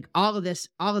all of this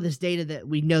data that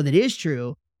we know that is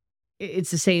true,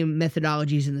 it's the same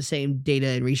methodologies and the same data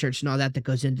and research and all that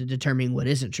goes into determining what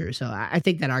isn't true. So I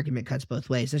think that argument cuts both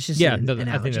ways. That's just I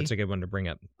think that's a good one to bring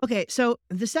up. Okay, so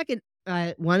the second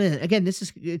one, again, this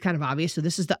is kind of obvious. So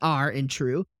this is the R in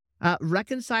true,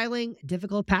 reconciling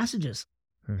difficult passages,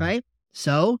 right?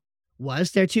 So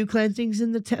was there two cleansings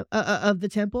in of the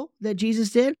temple that Jesus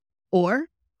did, or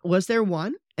was there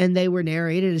one and they were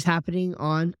narrated as happening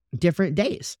on different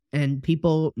days and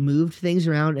people moved things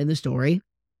around in the story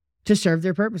to serve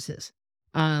their purposes?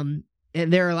 And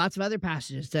there are lots of other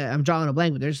passages that I'm drawing a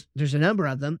blank, but there's a number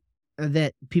of them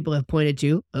that people have pointed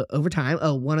to over time.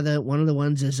 Oh, one of the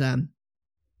ones is the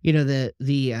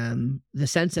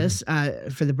census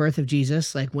for the birth of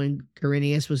Jesus, like when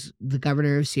Quirinius was the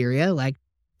governor of Syria.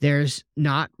 There's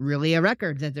not really a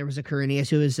record that there was a Quirinius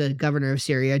who was a governor of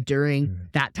Syria during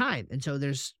that time, and so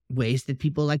there's ways that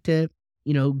people like to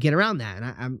get around that.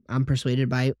 And I'm persuaded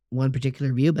by one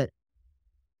particular view, but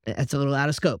that's a little out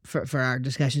of scope for our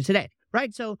discussion today,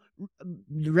 right? So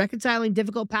reconciling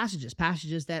difficult passages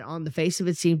that on the face of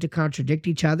it seem to contradict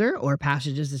each other, or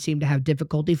passages that seem to have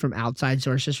difficulty from outside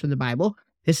sources from the Bible.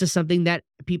 This is something that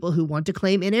people who want to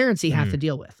claim inerrancy have to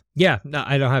deal with. Yeah, no,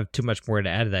 I don't have too much more to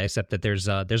add to that, except that there's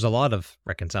a lot of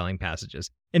reconciling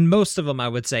passages, and most of them I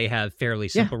would say have fairly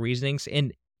simple reasonings,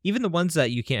 and even the ones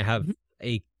that you can't have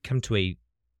come to a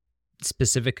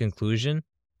specific conclusion,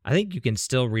 I think you can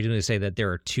still reasonably say that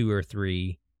there are two or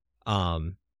three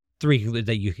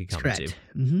that you could come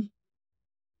to.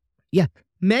 Yeah,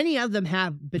 many of them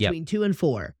have between 2 and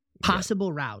 4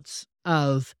 possible routes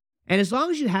of, and as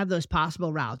long as you have those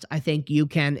possible routes, I think you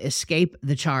can escape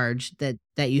the charge that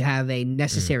you have a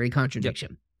necessary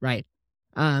contradiction, right?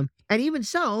 And even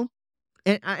so,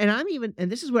 and I'm even,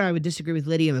 and this is where I would disagree with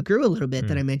Lydia McGrew a little bit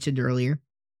that I mentioned earlier,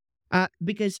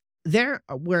 because there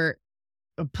were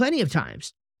plenty of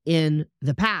times in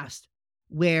the past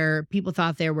where people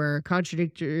thought there were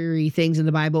contradictory things in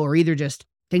the Bible, or either just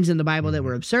things in the Bible that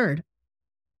were absurd,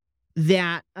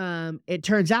 that it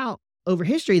turns out over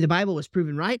history, the Bible was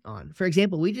proven right on. For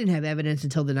example, we didn't have evidence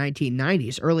until the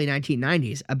 1990s, early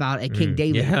 1990s, about a King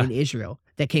David in Israel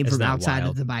that came from outside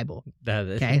of the Bible.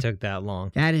 It took that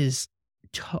long. That is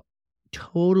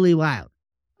totally wild.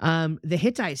 The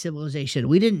Hittite civilization,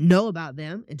 we didn't know about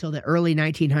them until the early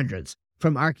 1900s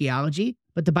from archaeology,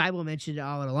 but the Bible mentioned it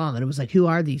all along. And it was like, who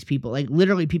are these people? Like,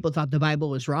 literally, people thought the Bible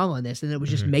was wrong on this, and it was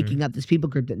just making up this people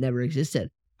group that never existed.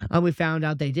 And we found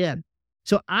out they did.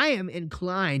 So I am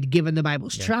inclined, given the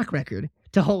Bible's track record,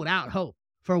 to hold out hope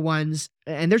for ones,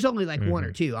 and there's only like one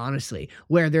or two, honestly,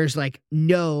 where there's like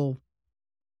no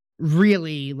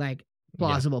really like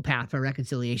plausible path for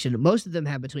reconciliation. Most of them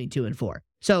have between 2 and 4.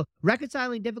 So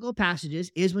reconciling difficult passages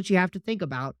is what you have to think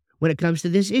about when it comes to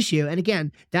this issue. And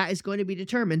again, that is going to be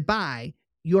determined by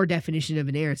your definition of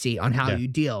inerrancy on how you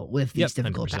deal with these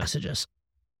difficult 100%. passages.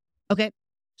 Okay,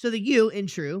 so the U in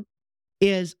true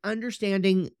is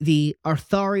understanding the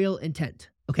authorial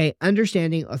intent. Okay,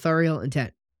 understanding authorial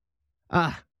intent.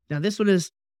 Now this one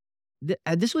is,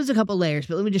 this one's a couple layers,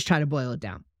 but let me just try to boil it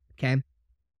down. Okay,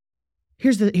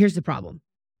 here's the problem.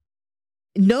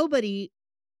 Nobody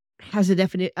has a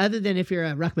definite, other than if you're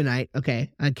a Ruckmanite, okay,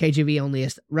 a KJV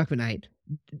onlyist Ruckmanite.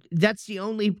 That's the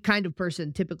only kind of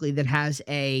person typically that has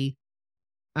a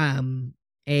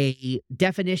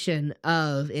definition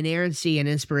of inerrancy and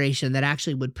inspiration that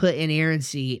actually would put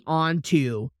inerrancy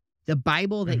onto the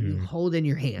Bible that you hold in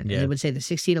your hand. And they would say the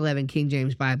 1611 King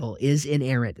James Bible is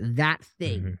inerrant. That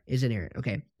thing is inerrant.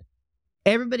 Okay.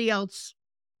 Everybody else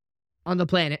on the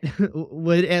planet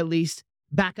would at least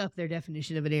back up their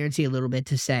definition of inerrancy a little bit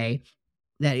to say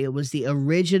that it was the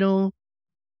original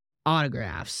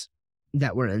autographs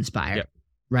that were inspired,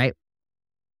 right?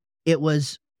 It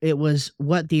was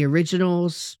what the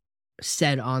originals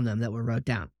said on them that were wrote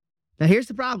down. Now, here's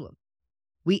the problem.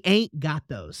 We ain't got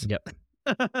those.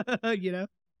 You know?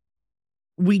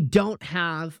 We don't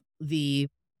have the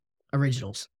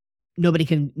originals. Nobody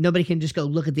can just go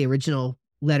look at the original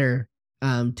letter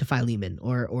to Philemon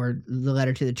or the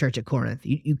letter to the church at Corinth.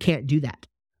 You can't do that.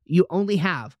 You only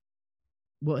have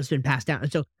what has been passed down.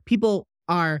 And so people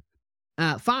are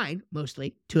fine,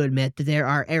 mostly, to admit that there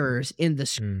are errors in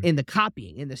the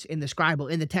copying, in the scribal,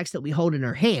 in the text that we hold in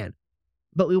our hand.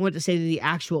 But we want to say that the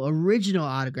actual original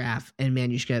autograph and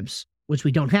manuscripts, which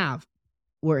we don't have,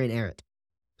 were inerrant.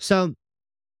 So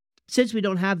since we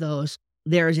don't have those,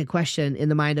 there is a question in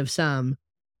the mind of some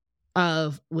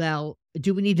of, well,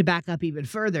 do we need to back up even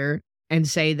further and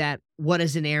say that what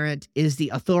is inerrant is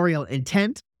the authorial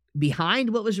intent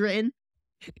behind what was written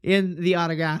in the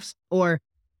autographs, or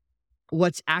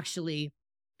what's actually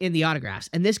in the autographs?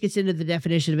 And this gets into the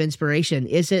definition of inspiration.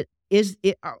 Is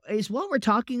what we're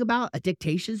talking about a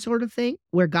dictation sort of thing,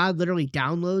 where God literally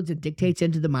downloads and dictates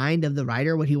into the mind of the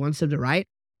writer what he wants them to write?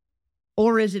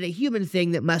 Or is it a human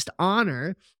thing that must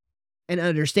honor and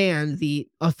understand the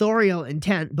authorial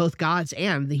intent, both God's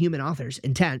and the human author's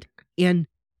intent, in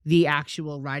the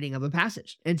actual writing of a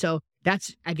passage? And so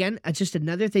that's, again, it's just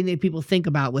another thing that people think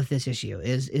about with this issue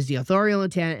is the authorial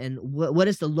intent, and what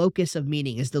is the locus of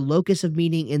meaning? Is the locus of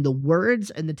meaning in the words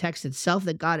and the text itself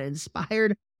that God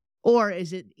inspired, or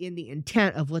is it in the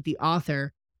intent of what the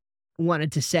author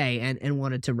wanted to say and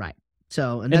wanted to write?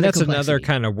 So and that's another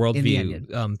kind of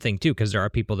worldview thing too, because there are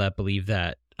people that believe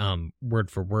that word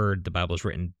for word the Bible is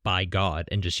written by God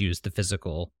and just use the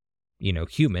physical,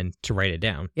 human to write it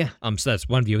down. So that's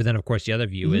one view. And then of course the other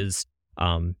view is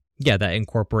that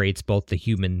incorporates both the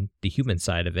human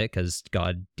side of it, because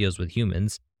God deals with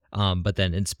humans, but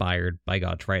then inspired by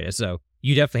God to write it. So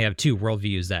you definitely have two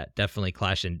worldviews that definitely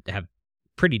clash and have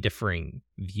pretty differing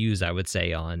views, I would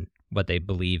say, on what they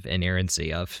believe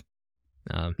inerrancy of.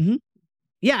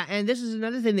 Yeah, and this is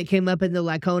another thing that came up in the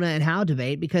Lycona and Howe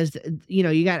debate, because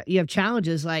you have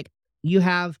challenges like you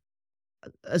have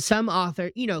some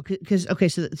author, because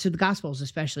so the Gospels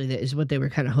especially, that is what they were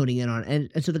kind of honing in on,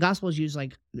 and so the Gospels use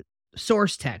like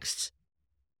source texts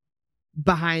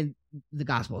behind the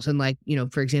Gospels, and like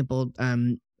for example,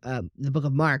 the book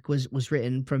of Mark was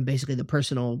written from basically the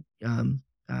personal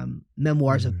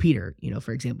memoirs of Peter,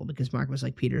 for example, because Mark was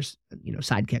like Peter's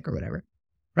sidekick or whatever.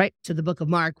 Right. So the book of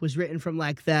Mark was written from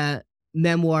like the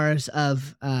memoirs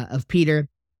of Peter.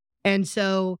 And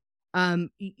so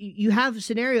you have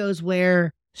scenarios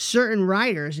where certain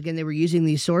writers, again, they were using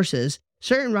these sources,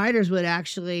 certain writers would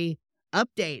actually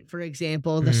update, for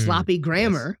example, the sloppy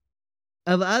grammar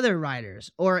of other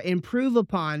writers or improve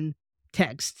upon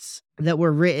texts that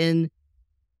were written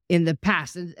in the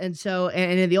past. And so,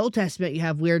 and in the Old Testament, you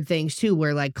have weird things too,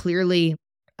 where like clearly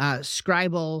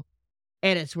scribal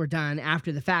edits were done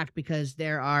after the fact because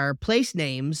there are place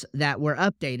names that were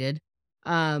updated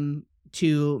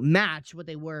to match what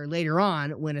they were later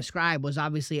on when a scribe was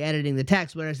obviously editing the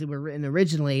text, whereas they were written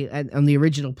originally on the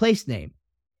original place name.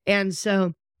 And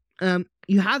so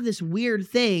you have this weird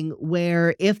thing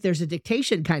where if there's a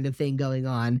dictation kind of thing going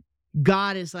on,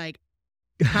 God is like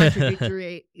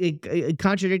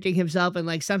contradicting himself and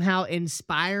like somehow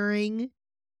inspiring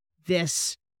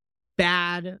this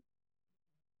bad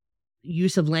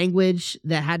use of language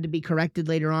that had to be corrected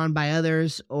later on by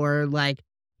others, or like,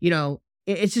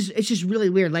 it's just really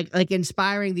weird. Like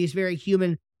inspiring these very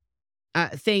human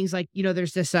things. Like,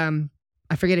 there's this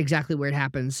I forget exactly where it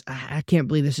happens. I can't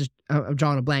believe this is I'm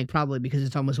drawing a blank, probably because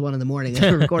it's almost 1 a.m. as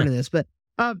we're recording this, but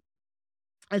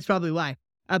that's probably why.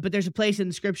 But there's a place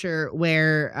in Scripture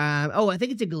where I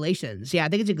think it's in Galatians. Yeah, I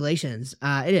think it's in Galatians.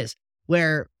 It is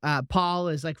where Paul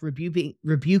is like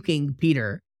rebuking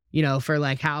Peter, for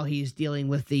like how he's dealing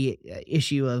with the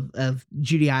issue of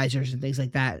Judaizers and things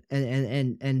like that,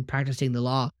 and practicing the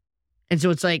law. And so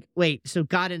it's like, wait, so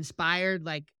God inspired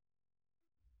like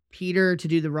Peter to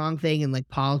do the wrong thing and like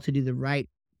Paul to do the right,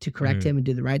 to correct him and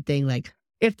do the right thing. Like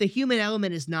if the human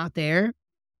element is not there,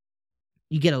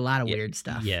 you get a lot of weird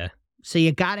stuff. Yeah. So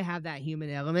you got to have that human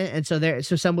element. And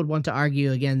so some would want to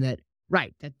argue again that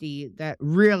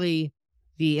really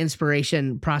the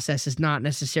inspiration process is not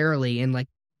necessarily in like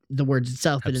the words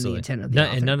itself, but in the intent of the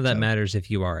author. And none of that matters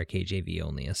if you are a KJV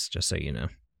onlyist, just so you know.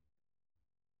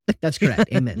 That's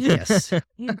correct. Amen. Yes.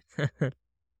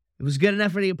 It was good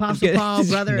enough for the Apostle Paul,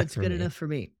 brother. It's good enough for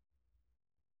me.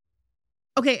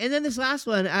 Okay, and then this last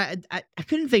one, I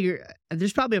couldn't figure.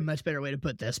 There's probably a much better way to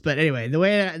put this, but anyway, the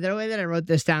way that I wrote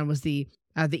this down was the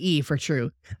E for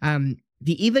true,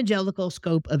 the evangelical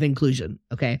scope of inclusion.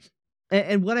 Okay,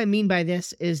 and what I mean by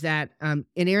this is that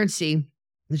Inerrancy.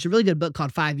 There's a really good book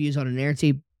called 5 Views on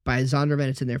Inerrancy by Zondervan.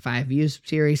 It's in their 5 Views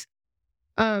series.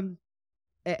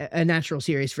 A natural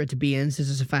series for it to be in. This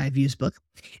is a 5 Views book.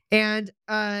 And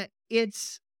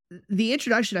it's the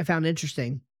introduction I found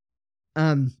interesting.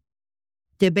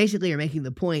 They basically are making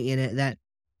the point in it that,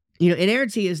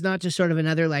 inerrancy is not just sort of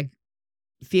another like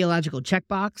theological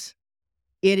checkbox.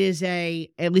 It is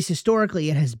at least historically,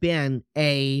 it has been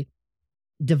a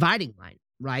dividing line,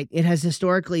 right? It has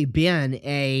historically been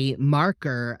a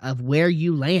marker of where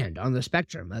you land on the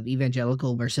spectrum of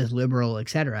evangelical versus liberal,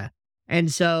 etc.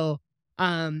 And so,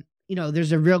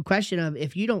 there's a real question of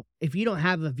if you don't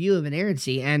have a view of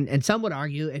inerrancy, and some would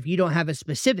argue if you don't have a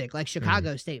specific, like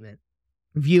Chicago statement,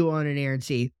 view on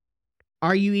inerrancy,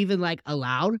 are you even like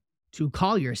allowed to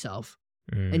call yourself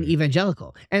an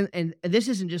evangelical? And this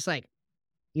isn't just like,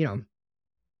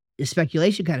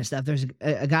 speculation kind of stuff. There's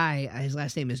a guy, his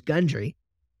last name is Gundry,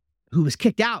 who was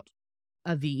kicked out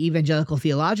of the Evangelical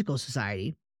Theological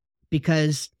Society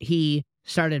because he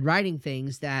started writing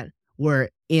things that were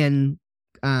in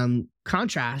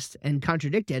contrast and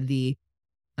contradicted the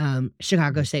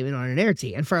Chicago Statement on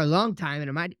Inerrancy. And for a long time,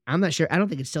 and I'm not sure, I don't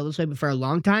think it's still this way, but for a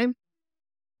long time,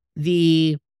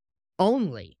 the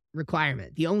only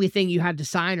requirement, the only thing you had to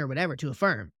sign or whatever to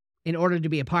affirm in order to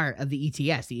be a part of the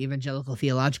ETS, the Evangelical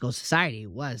Theological Society,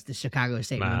 was the Chicago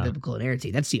Statement on Biblical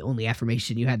Inerrancy. That's the only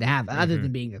affirmation you had to have, other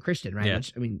than being a Christian, right? Yeah.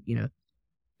 Which, I mean,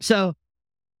 So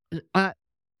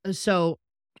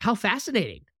how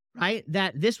fascinating, right?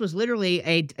 That this was literally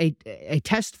a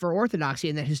test for orthodoxy,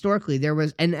 and that historically there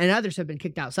was, and others have been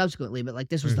kicked out subsequently, but like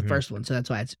this was the first one, so that's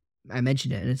why I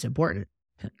mentioned it, and it's important,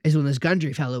 is when this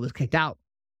Gundry fellow was kicked out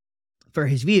for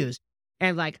his views.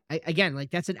 And like, again,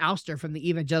 like that's an ouster from the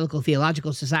Evangelical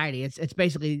Theological Society. It's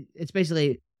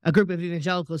basically a group of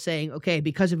evangelicals saying, okay,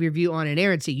 because of your view on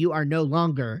inerrancy, you are no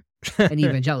longer an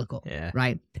evangelical,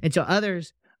 right? And so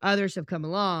others have come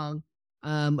along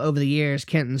over the years,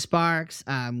 Kenton Sparks,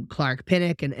 Clark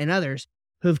Pinnock, and others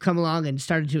who've come along and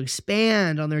started to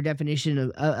expand on their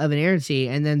definition of inerrancy.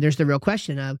 And then there's the real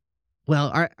question of,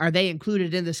 well, are they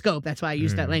included in the scope? That's why I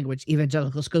use that language,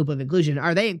 evangelical scope of inclusion.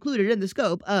 Are they included in the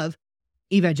scope of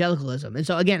evangelicalism? And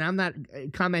so again, I'm not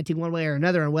commenting one way or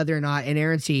another on whether or not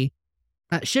inerrancy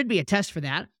should be a test for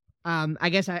that. I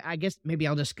guess maybe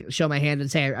I'll just show my hand and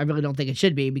say I really don't think it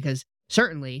should be, because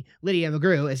certainly Lydia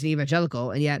McGrew is an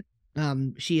evangelical, and yet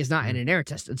she is not an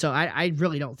inerrantist. And so I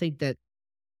really don't think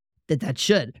that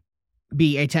should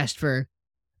be a test for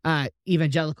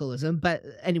evangelicalism. But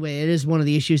anyway, it is one of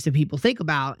the issues that people think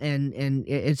about, and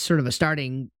it's sort of a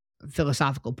starting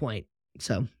philosophical point.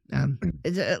 So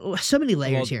it's so many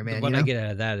layers here, man. What I get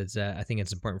out of that is that I think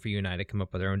it's important for you and I to come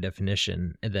up with our own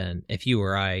definition, and then if you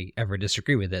or I ever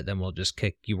disagree with it, then we'll just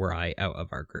kick you or I out of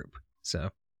our group. So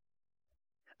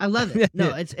I love it.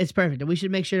 No, it's perfect, and we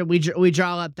should make sure that we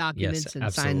draw up documents yes, and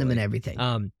absolutely. sign them and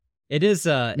everything. It is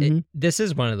this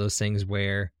is one of those things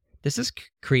where this is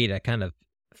create a kind of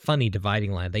funny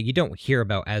dividing line that you don't hear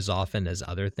about as often as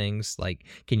other things, like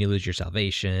can you lose your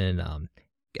salvation,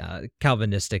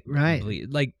 Calvinistic, right?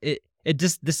 Like it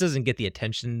just, this doesn't get the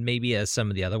attention maybe as some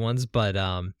of the other ones, but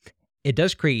it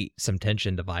does create some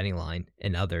tension dividing line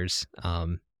in others.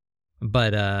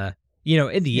 But you know,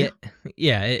 in the it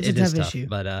is tough issue.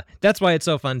 But that's why it's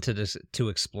so fun to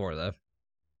explore, though.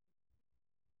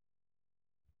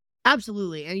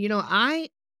 Absolutely. And you know,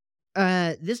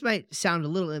 this might sound a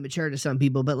little immature to some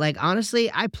people, but like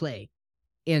honestly, I play,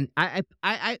 and I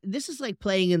this is like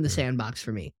playing in the sandbox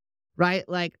for me, right?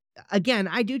 Like again,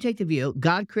 I do take the view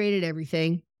God created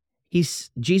everything.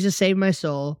 Jesus saved my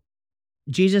soul.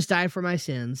 Jesus died for my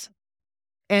sins.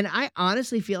 And I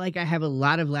honestly feel like I have a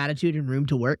lot of latitude and room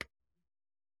to work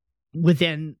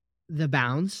within the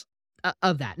bounds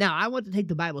of that. Now, I want to take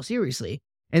the Bible seriously,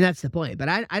 and that's the point. But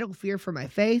I don't fear for my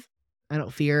faith. I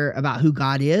don't fear about who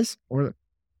God is or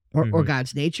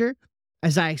God's nature.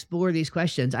 As I explore these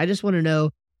questions, I just want to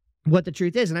know what the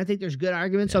truth is. And I think there's good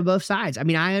arguments on both sides. I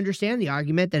mean, I understand the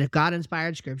argument that if God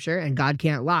inspired Scripture and God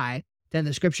can't lie, then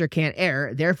the Scripture can't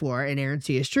err. Therefore,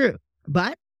 inerrancy is true.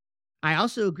 But I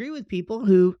also agree with people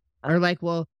who are like,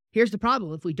 well, here's the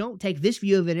problem. If we don't take this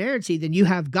view of inerrancy, then you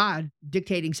have God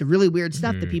dictating some really weird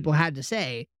stuff that people had to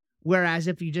say. Whereas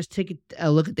if you just take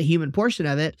a look at the human portion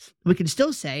of it, we can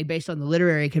still say, based on the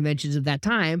literary conventions of that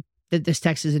time, that this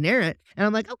text is inerrant. And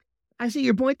I'm like, okay, I see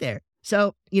your point there.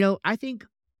 So, you know, I think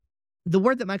the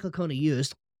word that Michael Licona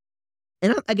used,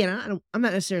 and I'm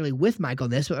not necessarily with Mike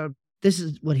on this, but this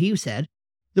is what he said.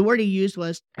 The word he used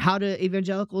was, how do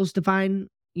evangelicals define,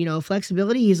 you know,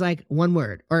 flexibility? He's like, one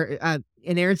word, or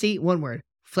inerrancy, one word,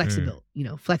 flexible, you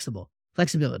know,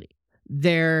 flexibility.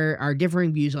 There are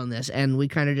differing views on this, and we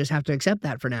kind of just have to accept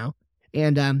that for now.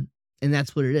 And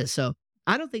that's what it is. So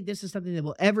I don't think this is something that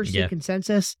will ever see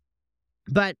consensus,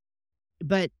 but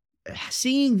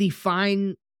seeing the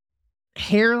fine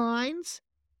hairlines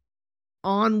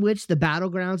on which the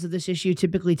battlegrounds of this issue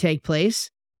typically take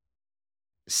place,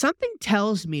 something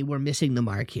tells me we're missing the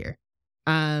mark here.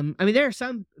 I mean, there are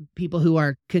some people who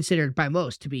are considered by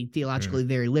most to be theologically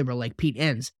very liberal, like Pete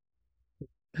Enns,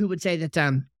 who would say that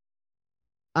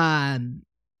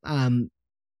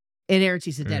inerrancy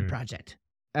is a dead project.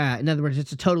 In other words,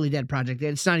 it's a totally dead project.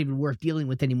 It's not even worth dealing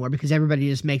with anymore because everybody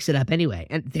just makes it up anyway.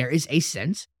 And there is a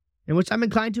sense in which I'm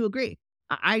inclined to agree.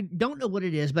 I don't know what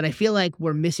it is, but I feel like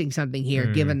we're missing something here,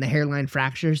 given the hairline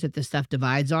fractures that this stuff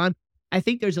divides on. I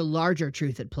think there's a larger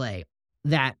truth at play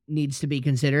that needs to be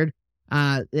considered.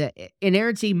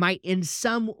 Inerrancy might in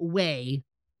some way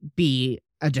be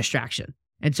a distraction.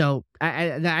 And so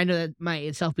I know that might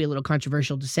itself be a little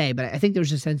controversial to say, but I think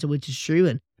there's a sense in which it's true.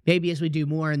 And maybe as we do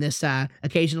more in this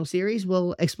occasional series,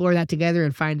 we'll explore that together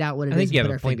and find out what it is. I think you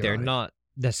have a point there, not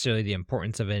necessarily the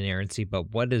importance of inerrancy, but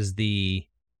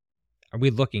are we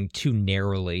looking too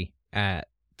narrowly at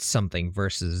something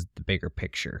versus the bigger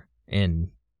picture? And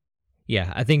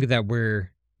yeah, I think that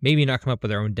we're maybe not come up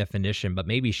with our own definition, but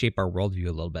maybe shape our worldview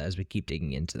a little bit as we keep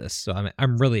digging into this. So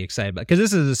I'm really excited about it, because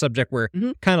this is a subject where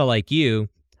kind of like you,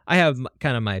 I have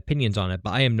kind of my opinions on it,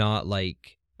 but I am not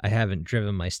like, I haven't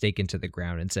driven my stake into the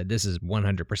ground and said, this is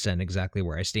 100% exactly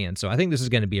where I stand. So I think this is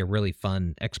going to be a really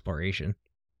fun exploration.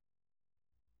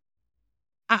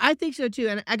 I think so too.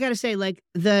 And I got to say,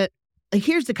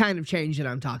 here's the kind of change that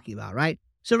I'm talking about, right?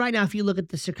 So right now, if you look at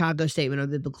the Chicago Statement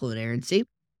of Biblical Inerrancy,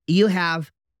 you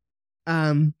have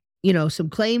some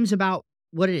claims about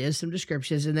what it is, some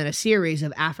descriptions, and then a series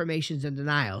of affirmations and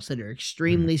denials that are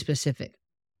extremely specific.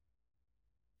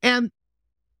 And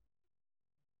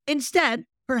instead,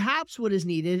 perhaps what is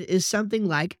needed is something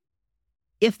like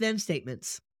if-then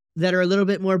statements that are a little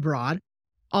bit more broad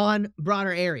on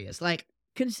broader areas. Like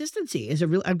consistency is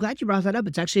I'm glad you brought that up.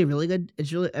 It's actually a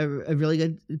really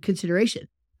good consideration.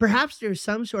 Perhaps there's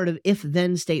some sort of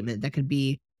if-then statement that could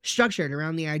be structured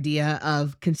around the idea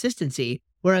of consistency,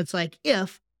 where it's like,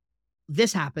 if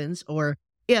this happens, or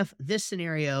if this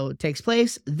scenario takes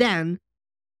place, then,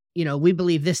 we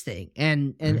believe this thing,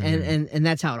 and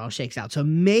that's how it all shakes out. So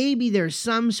maybe there's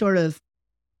some sort of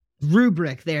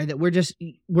rubric there that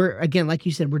we're again, like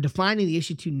you said, we're defining the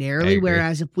issue too narrowly.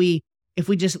 Whereas if we if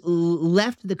we just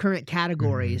left the current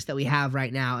categories that we have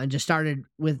right now and just started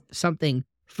with something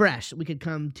fresh, we could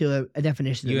come to a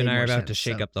definition. You that and made I are more about to sense.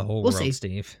 shake So, up the whole we'll world, see.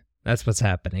 Steve. That's what's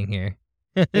happening here.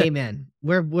 Amen.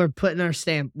 We're putting our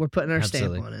stamp. We're putting our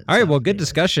Absolutely. stamp on it. All right. So, Well, good anyway.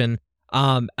 discussion.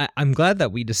 I'm glad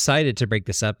that we decided to break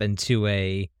this up into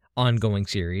a ongoing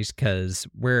series because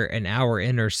we're an hour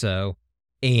in or so,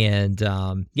 and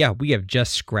yeah, we have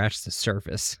just scratched the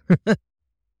surface.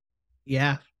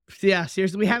 Yeah.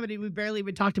 Seriously, we barely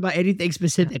even talked about anything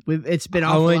specific. It's been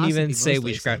all I wouldn't philosophy even say mostly,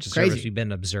 we so scratched the crazy. surface. We've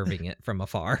been observing it from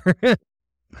afar.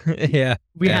 Yeah.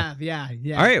 We have, yeah.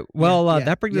 All right. Well, yeah,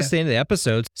 that brings us to the end of the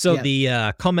episode. So Yeah.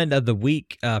 the comment of the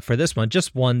week for this one,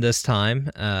 just one this time.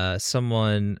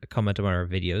 Someone commented on our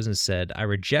videos and said, "I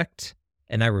reject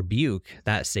and I rebuke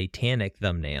that satanic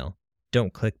thumbnail.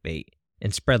 Don't clickbait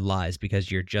and spread lies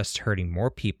because you're just hurting more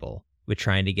people with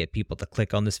trying to get people to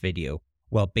click on this video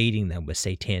while baiting them with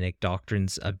satanic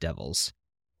doctrines of devils."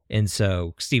 And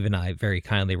so Steve and I very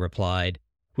kindly replied,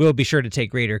 "We'll be sure to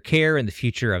take greater care in the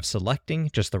future of selecting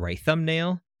just the right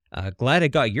thumbnail. Glad it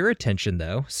got your attention,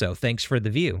 though, so thanks for the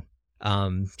view."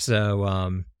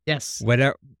 Yes.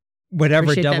 Whatever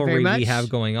Appreciate that very devilry we much. have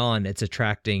going on, it's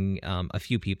attracting a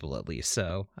few people at least.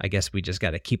 So I guess we just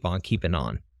got to keep on keeping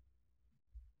on.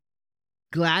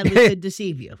 Glad we could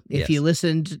deceive you. If Yes. you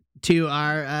listened to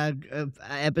our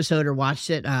episode or watched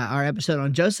it, our episode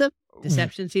on Joseph,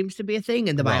 deception seems to be a thing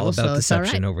in the We're Bible. all about So it's all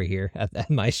deception right. over here at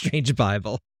My Strange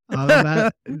Bible. All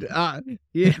about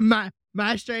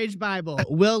my strange Bible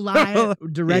will lie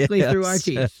directly through our Yes.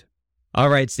 teeth. All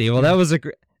right, Steve. Well, that was a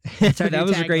great our that new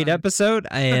was a great tagline. episode,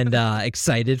 and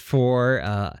excited for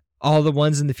all the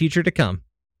ones in the future to come.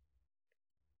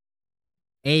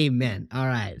 Amen. All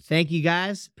right. Thank you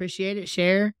guys. Appreciate it.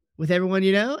 Share with everyone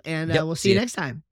you know, and Yep. we'll See see you ya. next time.